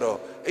ကြတော့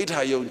အိဋ္ဌာ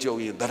ယုံကြုံ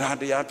ရင်သရ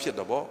တရားဖြစ်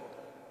တဲ့ပေါ့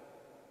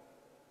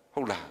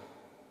ဟုတ်လား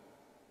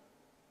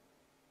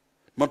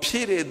မဖြ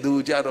ည့်တဲ့သူ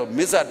ကြတော့မ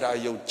စ္ဆတာ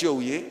ယုံကြုံ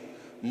ရင်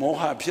မော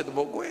ဟဖြစ်တဲ့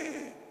ပေါ့ကွ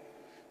ယ်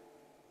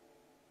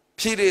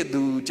ဖြည့်တဲ့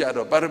သူကြ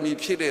တော့ပါရမီ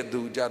ဖြည့်တဲ့သူ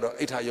ကြတော့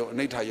အိဋ္ဌာယုံအ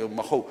နိဋ္ဌာယုံမ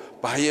ဟုတ်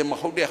ဘာရဲ့မ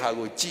ဟုတ်တဲ့ဟာ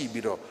ကိုကြည့်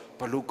ပြီးတော့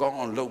ဘလို့ကောင်း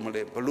အောင်လုပ်မ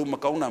လဲဘလို့မ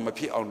ကောင်းတာမ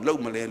ဖြစ်အောင်လု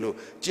ပ်မလဲလို့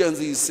ကြံ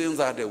စီစဉ်း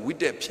စားတဲ့ဝိ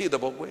တက်ဖြည့်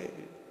တဲ့ပေါ့ကွယ်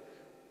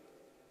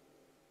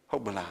ဟု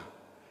တ်မလား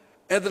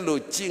အဲ့ဒါ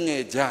လို့ကျင့်င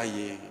ယ်ကြရ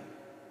င်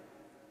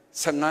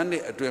15နှ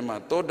စ်အတွင်းမှာ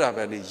သောတာပ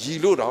န်นี่ရီ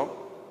လို့တော့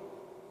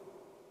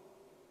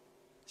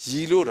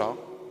ရီလို့တော့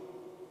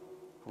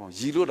ဟော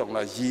ရီလို့တော့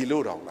လားရီ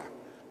လို့တော့လား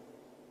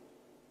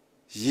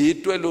ရီ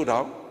တွက်လို့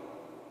တော့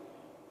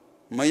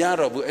မရ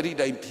တော့ဘူးအဲ့ဒီ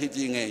တိုင်းဖြည့်ခြ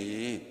င်းငယ်ရ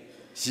င်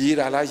ရီ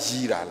တာလား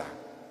ရီတာလား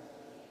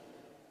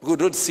ဘု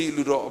တို့စီ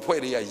လူတော်အဖွဲ့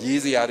တွေကရေး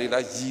စရာတွေ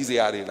လားရီစ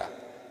ရာတွေလား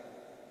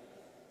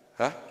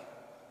ဟမ်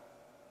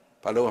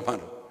ဘာလို့မှမ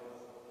လို့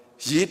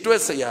ရီတွ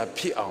က်စရာ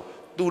ဖြစ်အောင်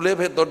သူလည်း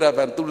ပဲသောတာပ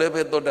န်သူလည်း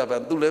ပဲသောတာပ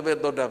န်သူလည်းပဲ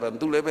သောတာပန်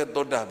သူလည်းပဲ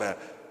သောတာပန်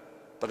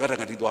တက္က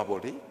ရာတိသွား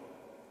ဖို့လေ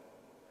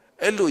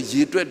အဲ့လို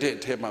ရေတွက်တဲ့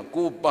အထဲမှာ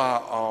ကိုပါ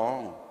အော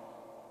င်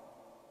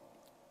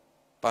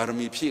ပါရ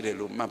မီဖြည့်တယ်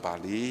လို့မှတ်ပါ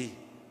လေ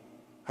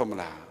ဟုတ်မ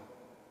လား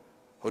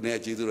ဟိုနေ့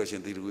ကျေးဇူးတော်ရှ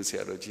င်တီတူဆ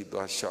ရာတော်ကြီး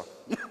သွားလျှောက်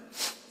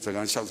စ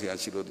ကားလျှောက်ဆရာ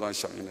ရှိလို့သွား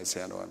လျှောက်ရင်လည်းဆ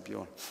ရာတော်က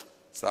ပြော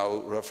စာအု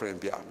ပ် reference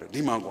ပြတယ်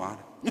ဒီမှာကွာ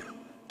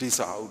ဒီ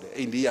စာအုပ်တဲ့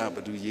အိန္ဒိယဘ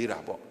သူရေးတာ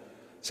ပေါ့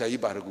ဆရာ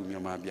ကြီးပါရဂူမြ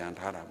န်မာပြန်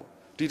ထားတာပေါ့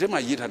ဒီထဲမှာ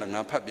ရေးထားတာငါ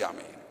ဖတ်ပြမ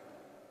ယ်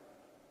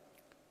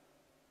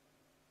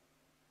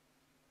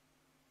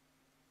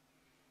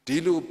ဒီ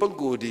လိုပုဂ္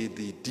ဂိုလ်ဒီ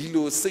ဒီ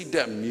လိုစိတ်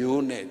ဓာတ်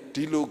မျိုးနဲ့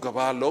ဒီလိုကမ္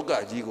ဘာလောက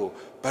ကြီးကို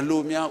ဘယ်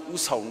လိုများဥ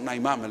ဆောင်နို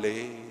င်မှမလဲ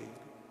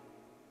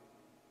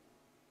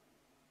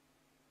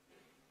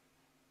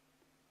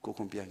ကို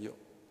ကွန်ပြန်ရော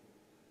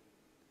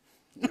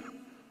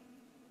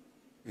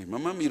မ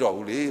မမီတော့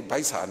ဘူးလေဘို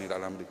က်စာနေတာ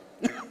လားမသိ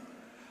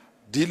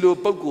ဒီလို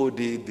ပုဂ္ဂိုလ်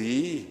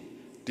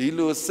ဒီ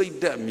လိုစိတ်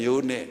ဓာတ်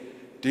မျိုးနဲ့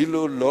ဒီ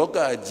လိုလောက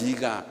ကြီး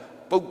က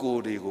ပုဂ္ဂို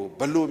လ်တွေကို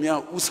ဘယ်လိုများ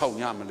ဥဆောင်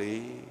ရမလဲ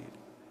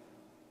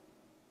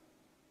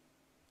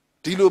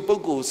ဒီလိုပု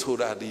ဂ္ဂိုလ်ဆို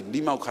တာဒီနိ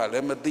မောက္ခလ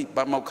ည်းမသိပ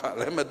မောက္ခ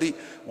လည်းမသိ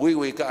ဝိ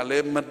ဝေကလ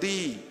ည်းမသိ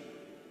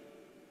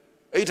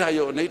အိဋ္ဌာ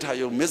ယုံအနိဋ္ဌာ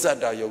ယုံမစ္ဆ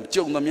တာယုံ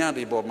ကြုံသမျှ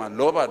တွေပေါ်မှာ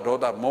လောဘဒေါ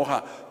သမောဟ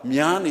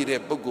များနေ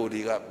တဲ့ပုဂ္ဂိုလ်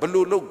တွေကဘ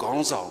လို့လို့ခေါ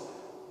င်းဆောင်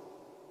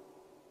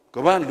က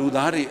မ္ဘာလူ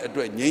သားတွေအ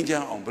တွက်ငြိမ်းချ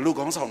မ်းအောင်ဘလို့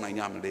ခေါင်းဆောင်နိုင်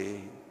ကြမလဲ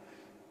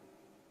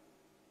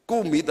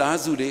ကိုမိသား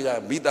စုတွေက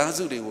မိသား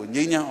စုတွေကို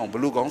ငြိမ်းချမ်းအောင်ဘ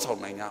လို့ခေါင်းဆောင်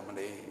နိုင်ကြမ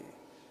လဲ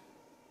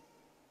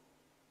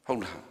ဟု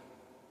တ်လား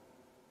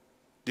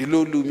ဒီ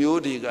လိုလူ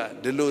မျိုးတွေက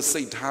ဒီလို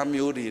စိတ်ထား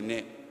မျိုးတွေ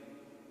နဲ့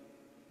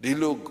ဒီ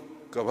လို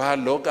ကမ္ဘာ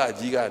လောက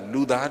ကြီးက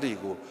လူသားတွေ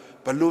ကို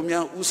ဘလို့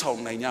များဥဆော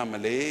င်နိုင်ကြမ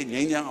လဲ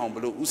ငြိမ်းချမ်းအောင်ဘ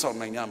လို့ဥဆောင်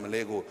နိုင်ကြမ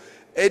လဲကို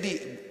အဲ့ဒီ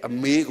အ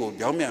မေးကို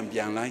ကြောင်းမြန်ပြ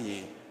န်လိုက်ရ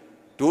င်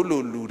တို့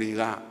လိုလူတွေ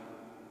က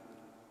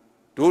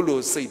တို့လို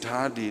စိတ်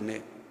ထားတွေ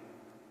နဲ့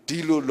ဒီ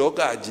လိုလော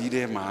ကကြီး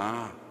ထဲမှာ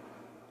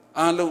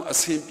အလုံးအ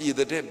ဆင်ပြေ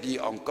တဲ့ပြေ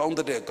အောင်ကောင်း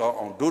တဲ့ကောင်း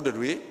အောင်တို့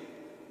တွေ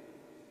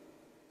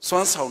စွ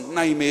မ်းဆောင်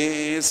နိုင်မ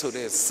ယ်ဆို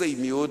တဲ့စိတ်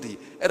မျိုးဒီ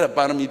အဲ့ဒါ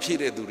ပါရမီဖြည့်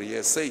တဲ့သူတွေ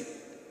ရဲ့စိတ်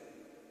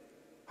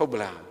ဟုတ်ပ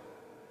လား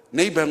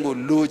နိဗ္ဗာန်ကို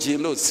လိုချင်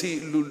လို့စီ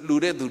လူ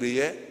တဲ့သူတွေ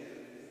ရဲ့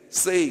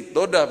စိတ်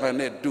သောတာပန်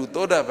နဲ့တူ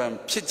သောတာပန်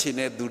ဖြစ်ချင်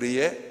တဲ့သူတွေ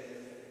ရဲ့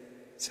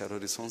ဆရာ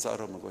တော်ဒီဆုံးစား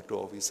တော့မကွာ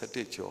တော်ပြီ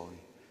17ကျော်ပြီ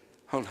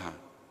ဟုတ်လား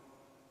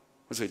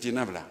ဟုတ်ဆိုကျင်း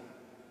နေမလား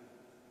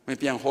မ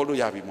ပြန်ဟောလို့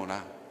ရပြီမို့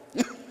လား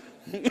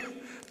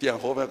ပြန်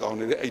ဟောပဲကောင်း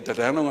နေတယ်အဲ့တ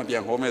န်းတော့ပြ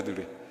န်ဟောမဲ့သူ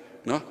တွေ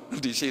နော်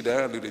ဒီရှိတဲ့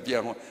လူတွေပြ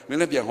န်ဟောမင်း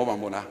လည်းပြန်ဟောမှာ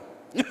မို့လား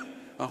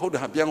ဟုတ်တ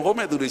ယ်ပြန်ဟော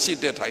မဲ့သူတွေရှေ့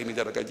တက်ထိုင်နေ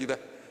ကြတာကြည့်တယ်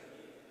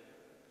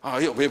ဟာ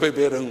ရောဘေး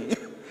တော့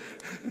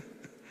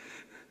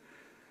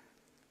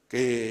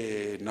ကဲ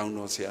နောင်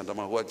တော်ဆရာတော်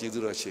မှာဟိုကကျေး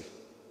ဇူးတော်ရှိ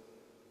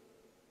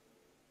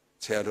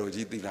ဆရာတော်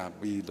ကြီးတိလာ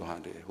ပြီးသွား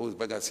တယ်ဟို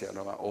ဘက်ကဆရာ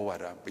တော်ကဩဝါ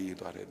ဒပြီး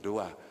သွားတယ်တို့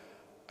က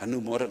အနု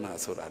မောဒနာ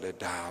ဆိုတာလေ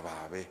ဒါပါ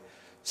ပဲ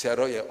ဆရာ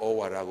တော်ရဲ့ဩ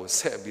ဝါဒကို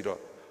ဆက်ပြီးတော့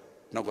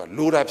နောက်က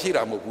လိုတာဖြည့်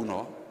တာမဟုတ်ဘူး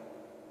နော်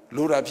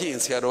လိုတာဖြည့်ရ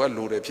င်ဆရာတော်က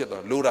လိုတယ်ဖြစ်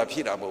တော့လိုတာဖြ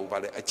ည့်တာမဟုတ်ဘူးဗါ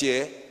လေအကျဲ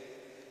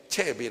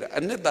ချဲ့ပေးတာ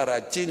အနှစ်သာရ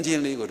ကျင်းချ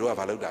င်းလေးကိုတို့က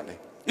ဘာလုပ်တာလဲ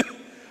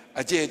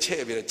အကျဲ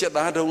ချဲ့ပေးတာစက်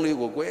သားတုံးလေး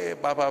ကိုကွယ်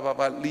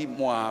ပါလီ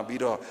မွာ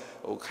ပြီးတော့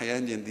ဟိုခရ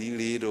မ်းကျင်သီး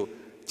လေးတို့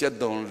စက်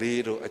သွန်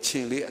လေးတို့အချ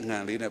င်းလေးအငံ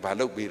လေးနဲ့ဘာ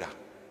လုပ်ပေးတာ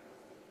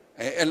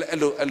အဲ့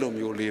လို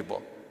မျိုးလေး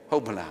ပေါ့ဟု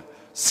တ်မလား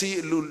စီ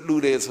လူ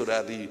တယ်ဆိုတာ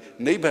ဒီ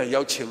နိဗ္ဗာန်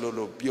ရောက်ချင်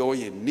လို့ပြော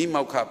ရင်နိ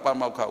မောက္ခပ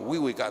မောက္ခဝိ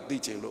ဝေကသိ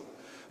ချင်လို့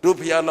တို့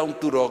ဘုရားလောင်း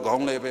သူတော်ကော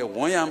င်းလည်းပဲဝ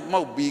မ်းရ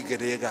မောက်ပြီးကြ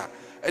တဲ့က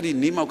အဲ့ဒီ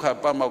နိမောက္ခ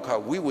ပမောက္ခ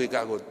ဝိဝေက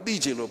ကိုသိ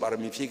ချင်လို့ပါရ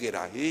မီဖြည့်ခဲ့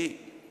တာဟိ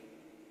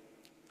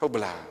ဟုတ်ပ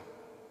လား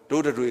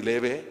တို့တွေလ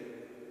ည်းပဲ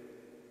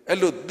အဲ့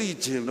လိုသိ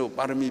ချင်လို့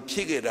ပါရမီဖြ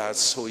ည့်ခဲ့တာ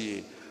ဆိုရ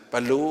င်ဘ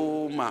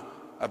လို့မှ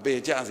a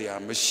bejasia,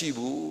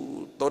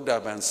 Mashibu,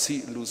 Dodaban,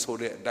 see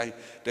Lusode,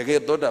 the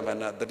get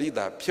Dodabana, the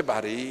Dida,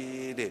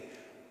 Pibari,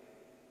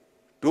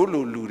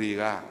 Dolo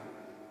Luriga,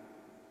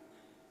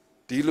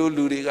 Dilo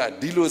Luriga,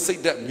 Dilo say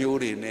that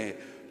Murine,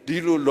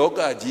 Dilo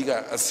Loga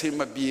Giga, a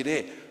Sima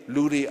Bire,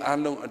 Luri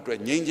Along, a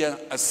Ninja,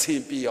 a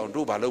Simpi on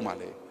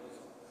Dubalomale.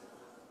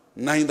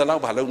 9တလော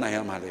က်ဘာလုပ်နိုင်ရ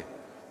မှာလဲ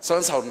စွ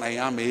မ်းဆောင်နိုင်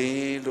ရမ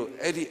ယ်လို့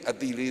အဲ့ဒီအ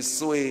တီလေး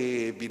စွဲ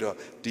ပြီးတော့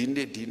ဒီ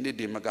နှစ်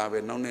ဒီမကပဲ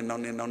နောက်နှ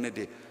စ်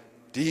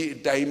ဒီအ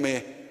တိုင်းပဲ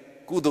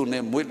ကုသိုလ်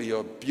နဲ့မွေ့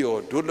လျော်ပျော်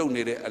ဒုလုံ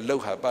နေတဲ့အလု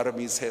ပ်ဟာပါရ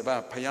မီ10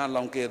ပါးဖယား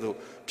လောင်းကဲ့သို့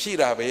ဖြည့်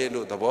တာပဲ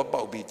လို့သဘော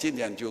ပေါက်ပြီးကျင့်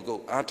ကြံကြိုးကု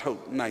ပ်အားထုတ်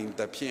နိုင်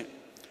သဖြင့်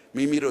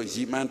မိမိတို့ရ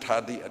ည်မှန်း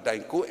ထားသည့်အတို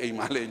င်းကိုယ်အိမ်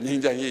မှာလည်းငြိ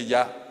မ်းချမ်းရေးရ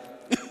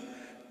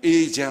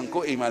အေးချမ်း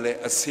ကိုယ်အိမ်မှာလည်း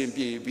အဆင်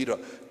ပြေပြီး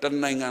တော့တ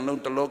နိုင်ငံ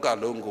လုံးတစ်လောက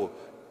လုံးကို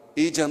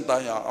အေဂျန်တ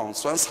ရားအောင်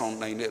စွမ်းဆောင်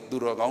နိုင်တဲ့သူ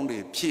တော်ကောင်းတွေ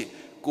ဖြစ်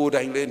ကိုယ်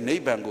တိုင်လည်းနိ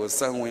ဗ္ဗာန်ကို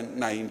စံဝင်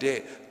နိုင်တဲ့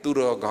သူ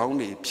တော်ကောင်း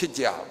တွေဖြစ်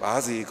ကြပါ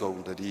စေကုန်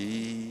သတ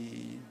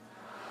ည်း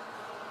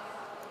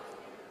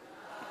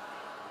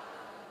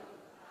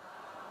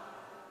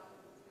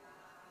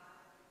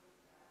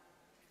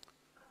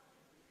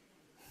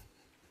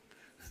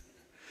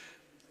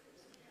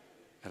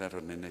အဲ့ဒါ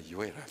တော့နည်းနည်း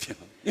ရွယ်တာဖြစ်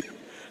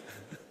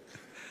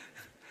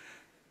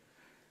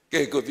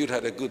ကဲကိုပြု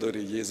ထားတဲ့ကုသိုလ်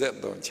တွေရေဆက်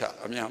တော်ချ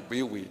အများ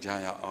ပေးဝေကြ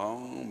ရအော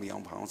င်မြော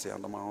င်ဖောင်းဆရာ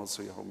သမားဟော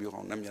ဆွေဟောမျိုး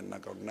ဟောနတ်မျက်နှာ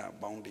ကောက်နတ်အ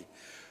ပေါင်းတွေ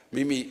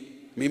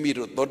မိမိ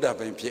တို့သောတာ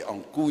ပန်ဖြစ်အော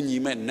င်ကူညီ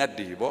မဲ့နတ်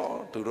တွေပေါ့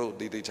သူတို့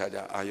တည်တည်ချာ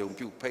ချာအာယုံ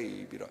ပြုဖိတ်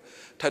ပြီးတော့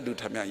ထတ်တူ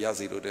ထမြရ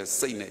စီလို့တဲ့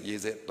စိတ်နဲ့ရေ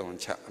ဆက်တော်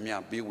ချအ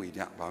များပေးဝေ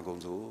ကြပါကု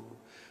န်စို့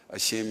အ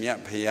ရှင်မြတ်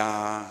ဖရာ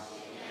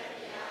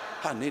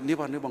ဟာနေ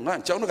ပါငါ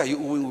ကျောင်းတကကြီး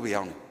ဦးဝင်းဦးပဲ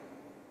အောင်နေ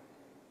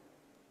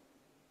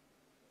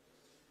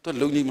တော့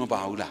လုံကြီးမပါ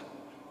ဘူးလား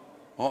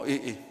ဟောအေး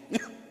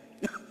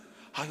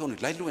ဟာယောနေ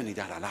လိုက်လွှင့်နေ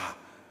ကြတာလား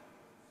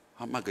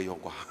ဟာမကရော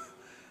ကွာ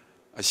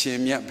အရှင်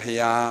မြတ်ဖ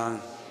ရာ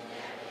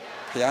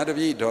ဖရာတပ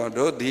ည့်တော်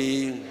တို့သည်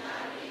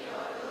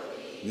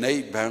နိ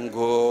ဗ္ဗာန်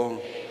ကို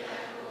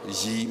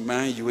ရည်မှ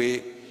န်း၍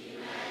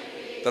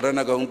တရဏ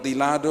ဂုံသီ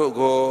လတို့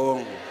ကို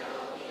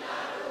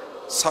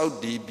စောင့်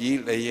တည်ပြီး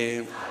လျင်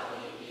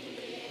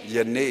ယ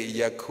နေ့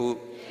ယခု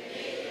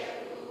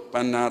ပ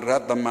ဏာရ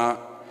တမ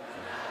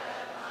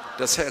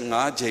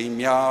15ချိန်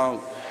မြောက်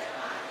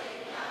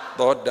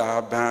သောတာ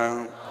ပန်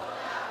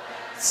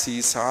စီ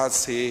စား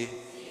စေ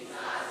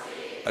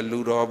အလူ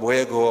တော်ဘွဲ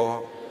ကို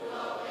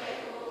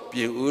ပြ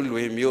င်ဦးလွ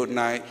င်မြို့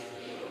၌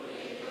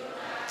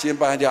ကျင်း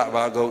ပကြ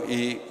ပါကုန်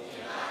၏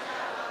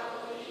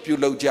ပြု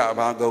လုပ်ကြ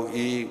ပါကုန်၏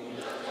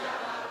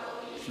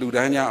လှူဒ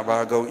န်းကြပါ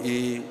ကုန်၏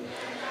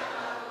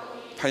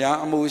ဖယား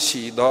အမှု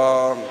ရှိသော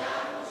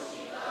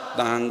တ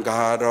န်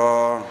ဃာ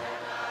တော်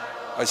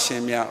အရှ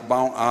င်မြတ်အ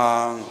ပေါင်း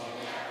အား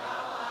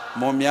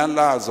မွန်မြတ်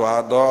လှစွာ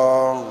သော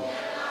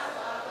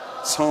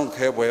ဆုံး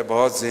ခဲပွဲ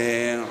ဘောဇ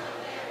င်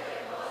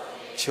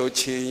ချို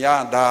ချင်ရ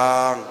တာ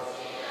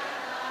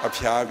အ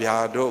ဖျားပြာ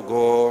တို့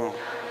ကို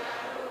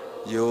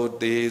ယို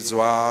သေး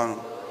စွာ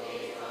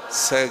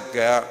ဆက်က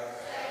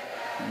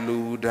လူ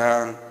ဒံ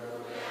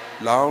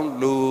လောင်း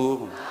လူ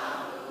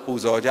ပူ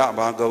ဇော်ကြ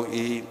ပါကုန်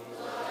၏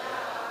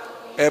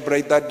အပရိ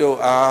သတ်တို့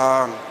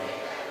အား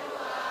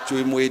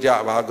ကျွေးမွေးကြ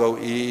ပါကုန်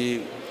၏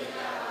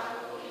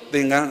သ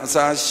င်္ကန်းအ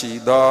စားရှိ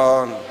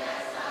သော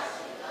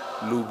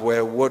လူပွဲ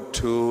ဝတ္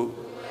ထု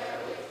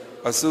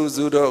အစု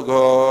စုတို့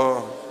ကို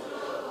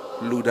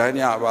လူတိုင်း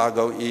ကြပါ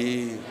ကုန်၏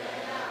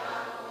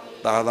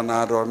သာသနာ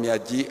တော်မြ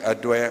တ်ကြီးအ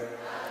တွက်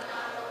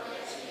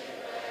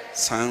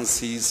ဆန်း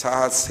စီ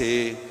စားစေ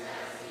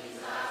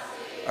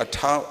အ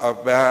ထောက်အ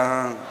ပံ့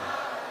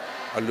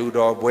အလူ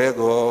တော်ပွဲ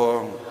ကို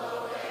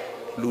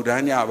လူတို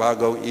င်းကြပါ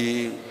ကုန်၏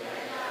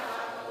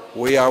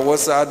ဝေယဝ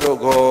ဆာတို့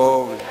ကို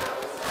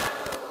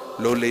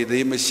လိုလေ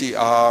သေးမရှိ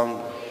အောင်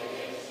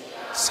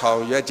ဆော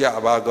င်ရွက်ကြ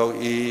ပါကုန်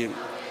၏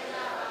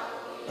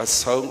အ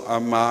ဆုံးအ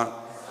မ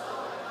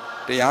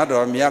တရား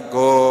တော်မြတ်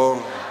ကို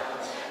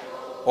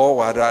ဩ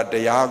ဝါဒတ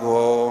ရား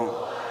ကို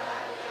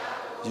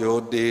ယို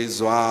သေး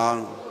စွာ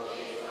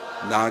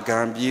နာခံ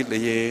ပြီး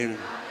လျင်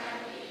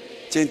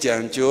ကျင့်ကြံ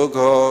ကြိုး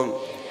ကို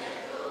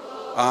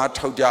အား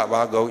ထုတ်ကြ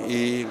ပါကုန်၏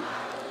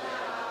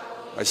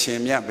အရှင်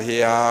မြတ်ဘု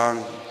ရား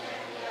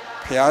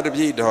ဖျားတပ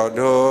ည့်တော်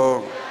တို့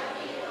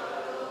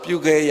ပြု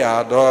ခဲ့ရ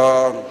သော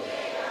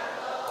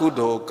ကု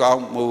သိုလ်ကော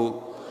င်းမှု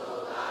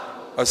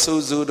အစု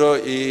စုတို့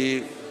၏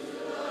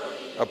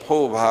အ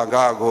ဖို့ဘာက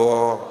ကို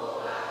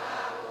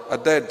အ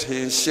သက်ထ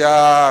င်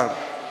ရှား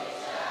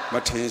မ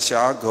ထင်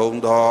ရှားကုန်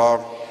သော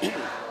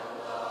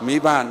မိ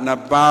ဘနှ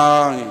စ်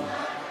ပါး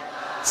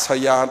ဆ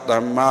ရာသ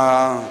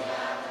မား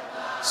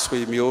ဆွေ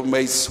မျိုး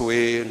မိတ်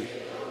ဆွေ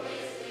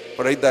ပ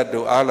ရိသတ်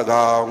တို့အား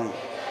၎င်း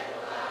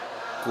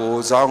ကို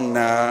ယ်ဆောင်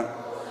နာ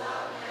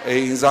အိ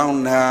မ်ဆောင်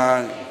နာ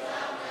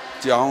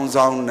ကျောင်း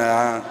ဆောင်နာ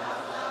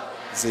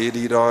ဇေ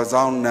ဒီတော်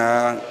ဆောင်နာ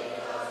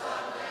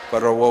ပ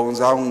ရဝုံ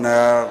ဆောင်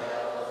နာ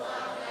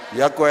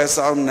ရက်ွယ်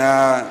ဆောင်နာ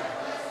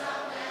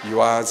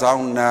ရွာဆော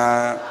င်နာ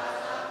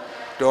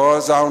တော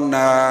ဆောင်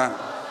နာ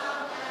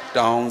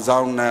တောင်ဆော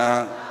င်နာ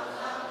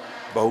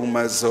ဘုံမ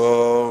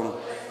ဇော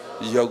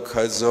ယုတ်ခ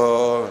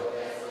ဇော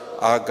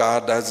အာကာ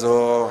ဒ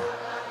ဇော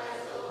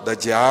the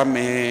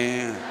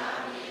Jamin,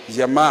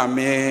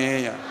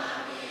 Yamamin,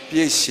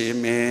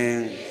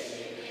 Pishimin,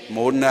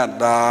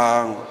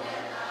 Monadang,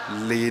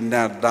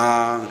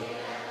 Linadang,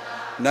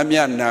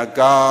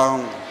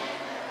 Namyanagang,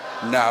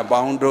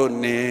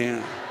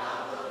 Nabandoni,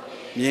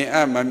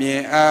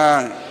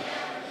 Mian,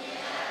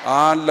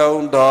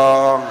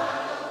 Alondong,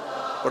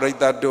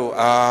 Pritado,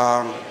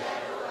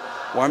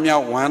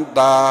 Wamya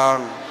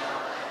Wandang,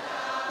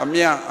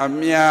 Amia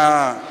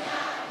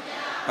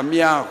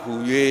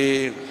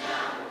Huye,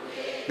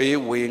 Be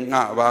Wing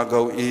at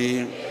Vago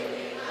E,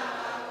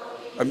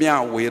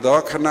 Amia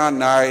Widow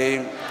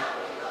Kananai,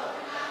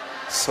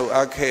 so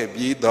I can't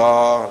be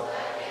the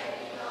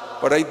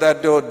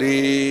Pritado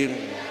D,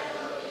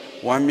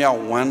 Wamya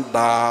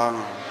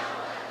Wandang,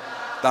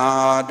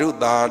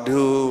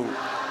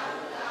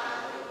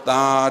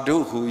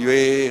 Dadu,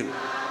 Huye.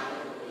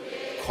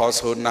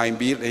 Khosho 9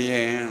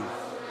 billion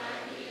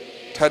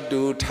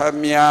Thadu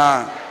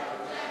Thamya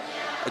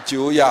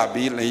Ajoya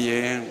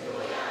billion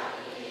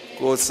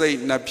Ko Sai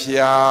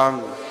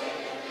Napyang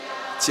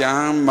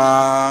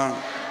Changma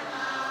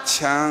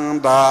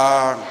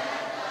Changda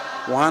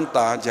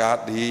Wanta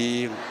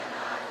Jadi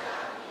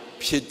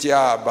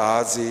Phitja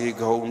Bazi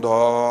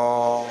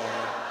Gongdo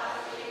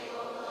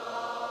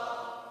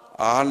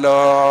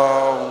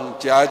Along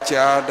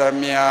Jaja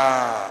Damya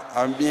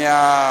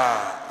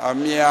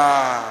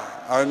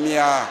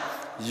Amia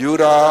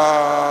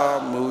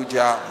Yura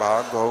Muja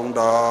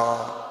Bagongda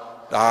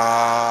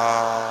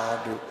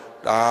Dadu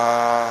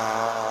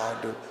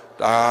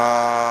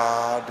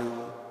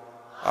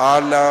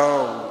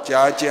Along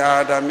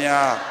Jaja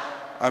Damya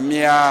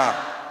Amia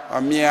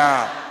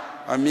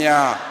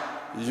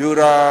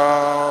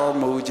Yura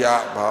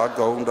Muja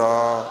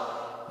Bagongda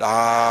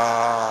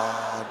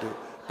Dadu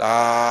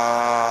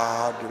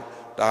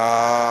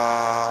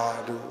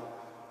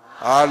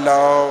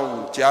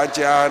Along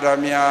Jaja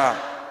Damya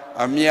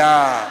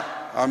Amia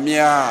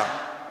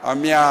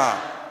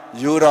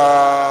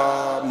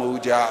Yura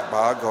Muja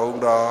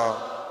Bagongda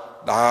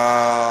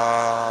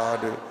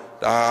Dadu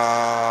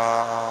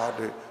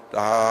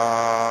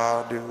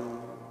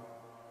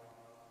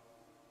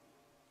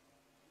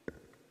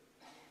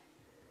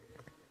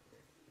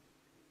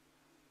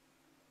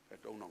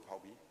Don't know how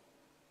be.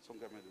 Some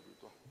guy may do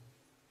it.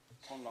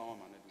 Some long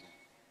man do.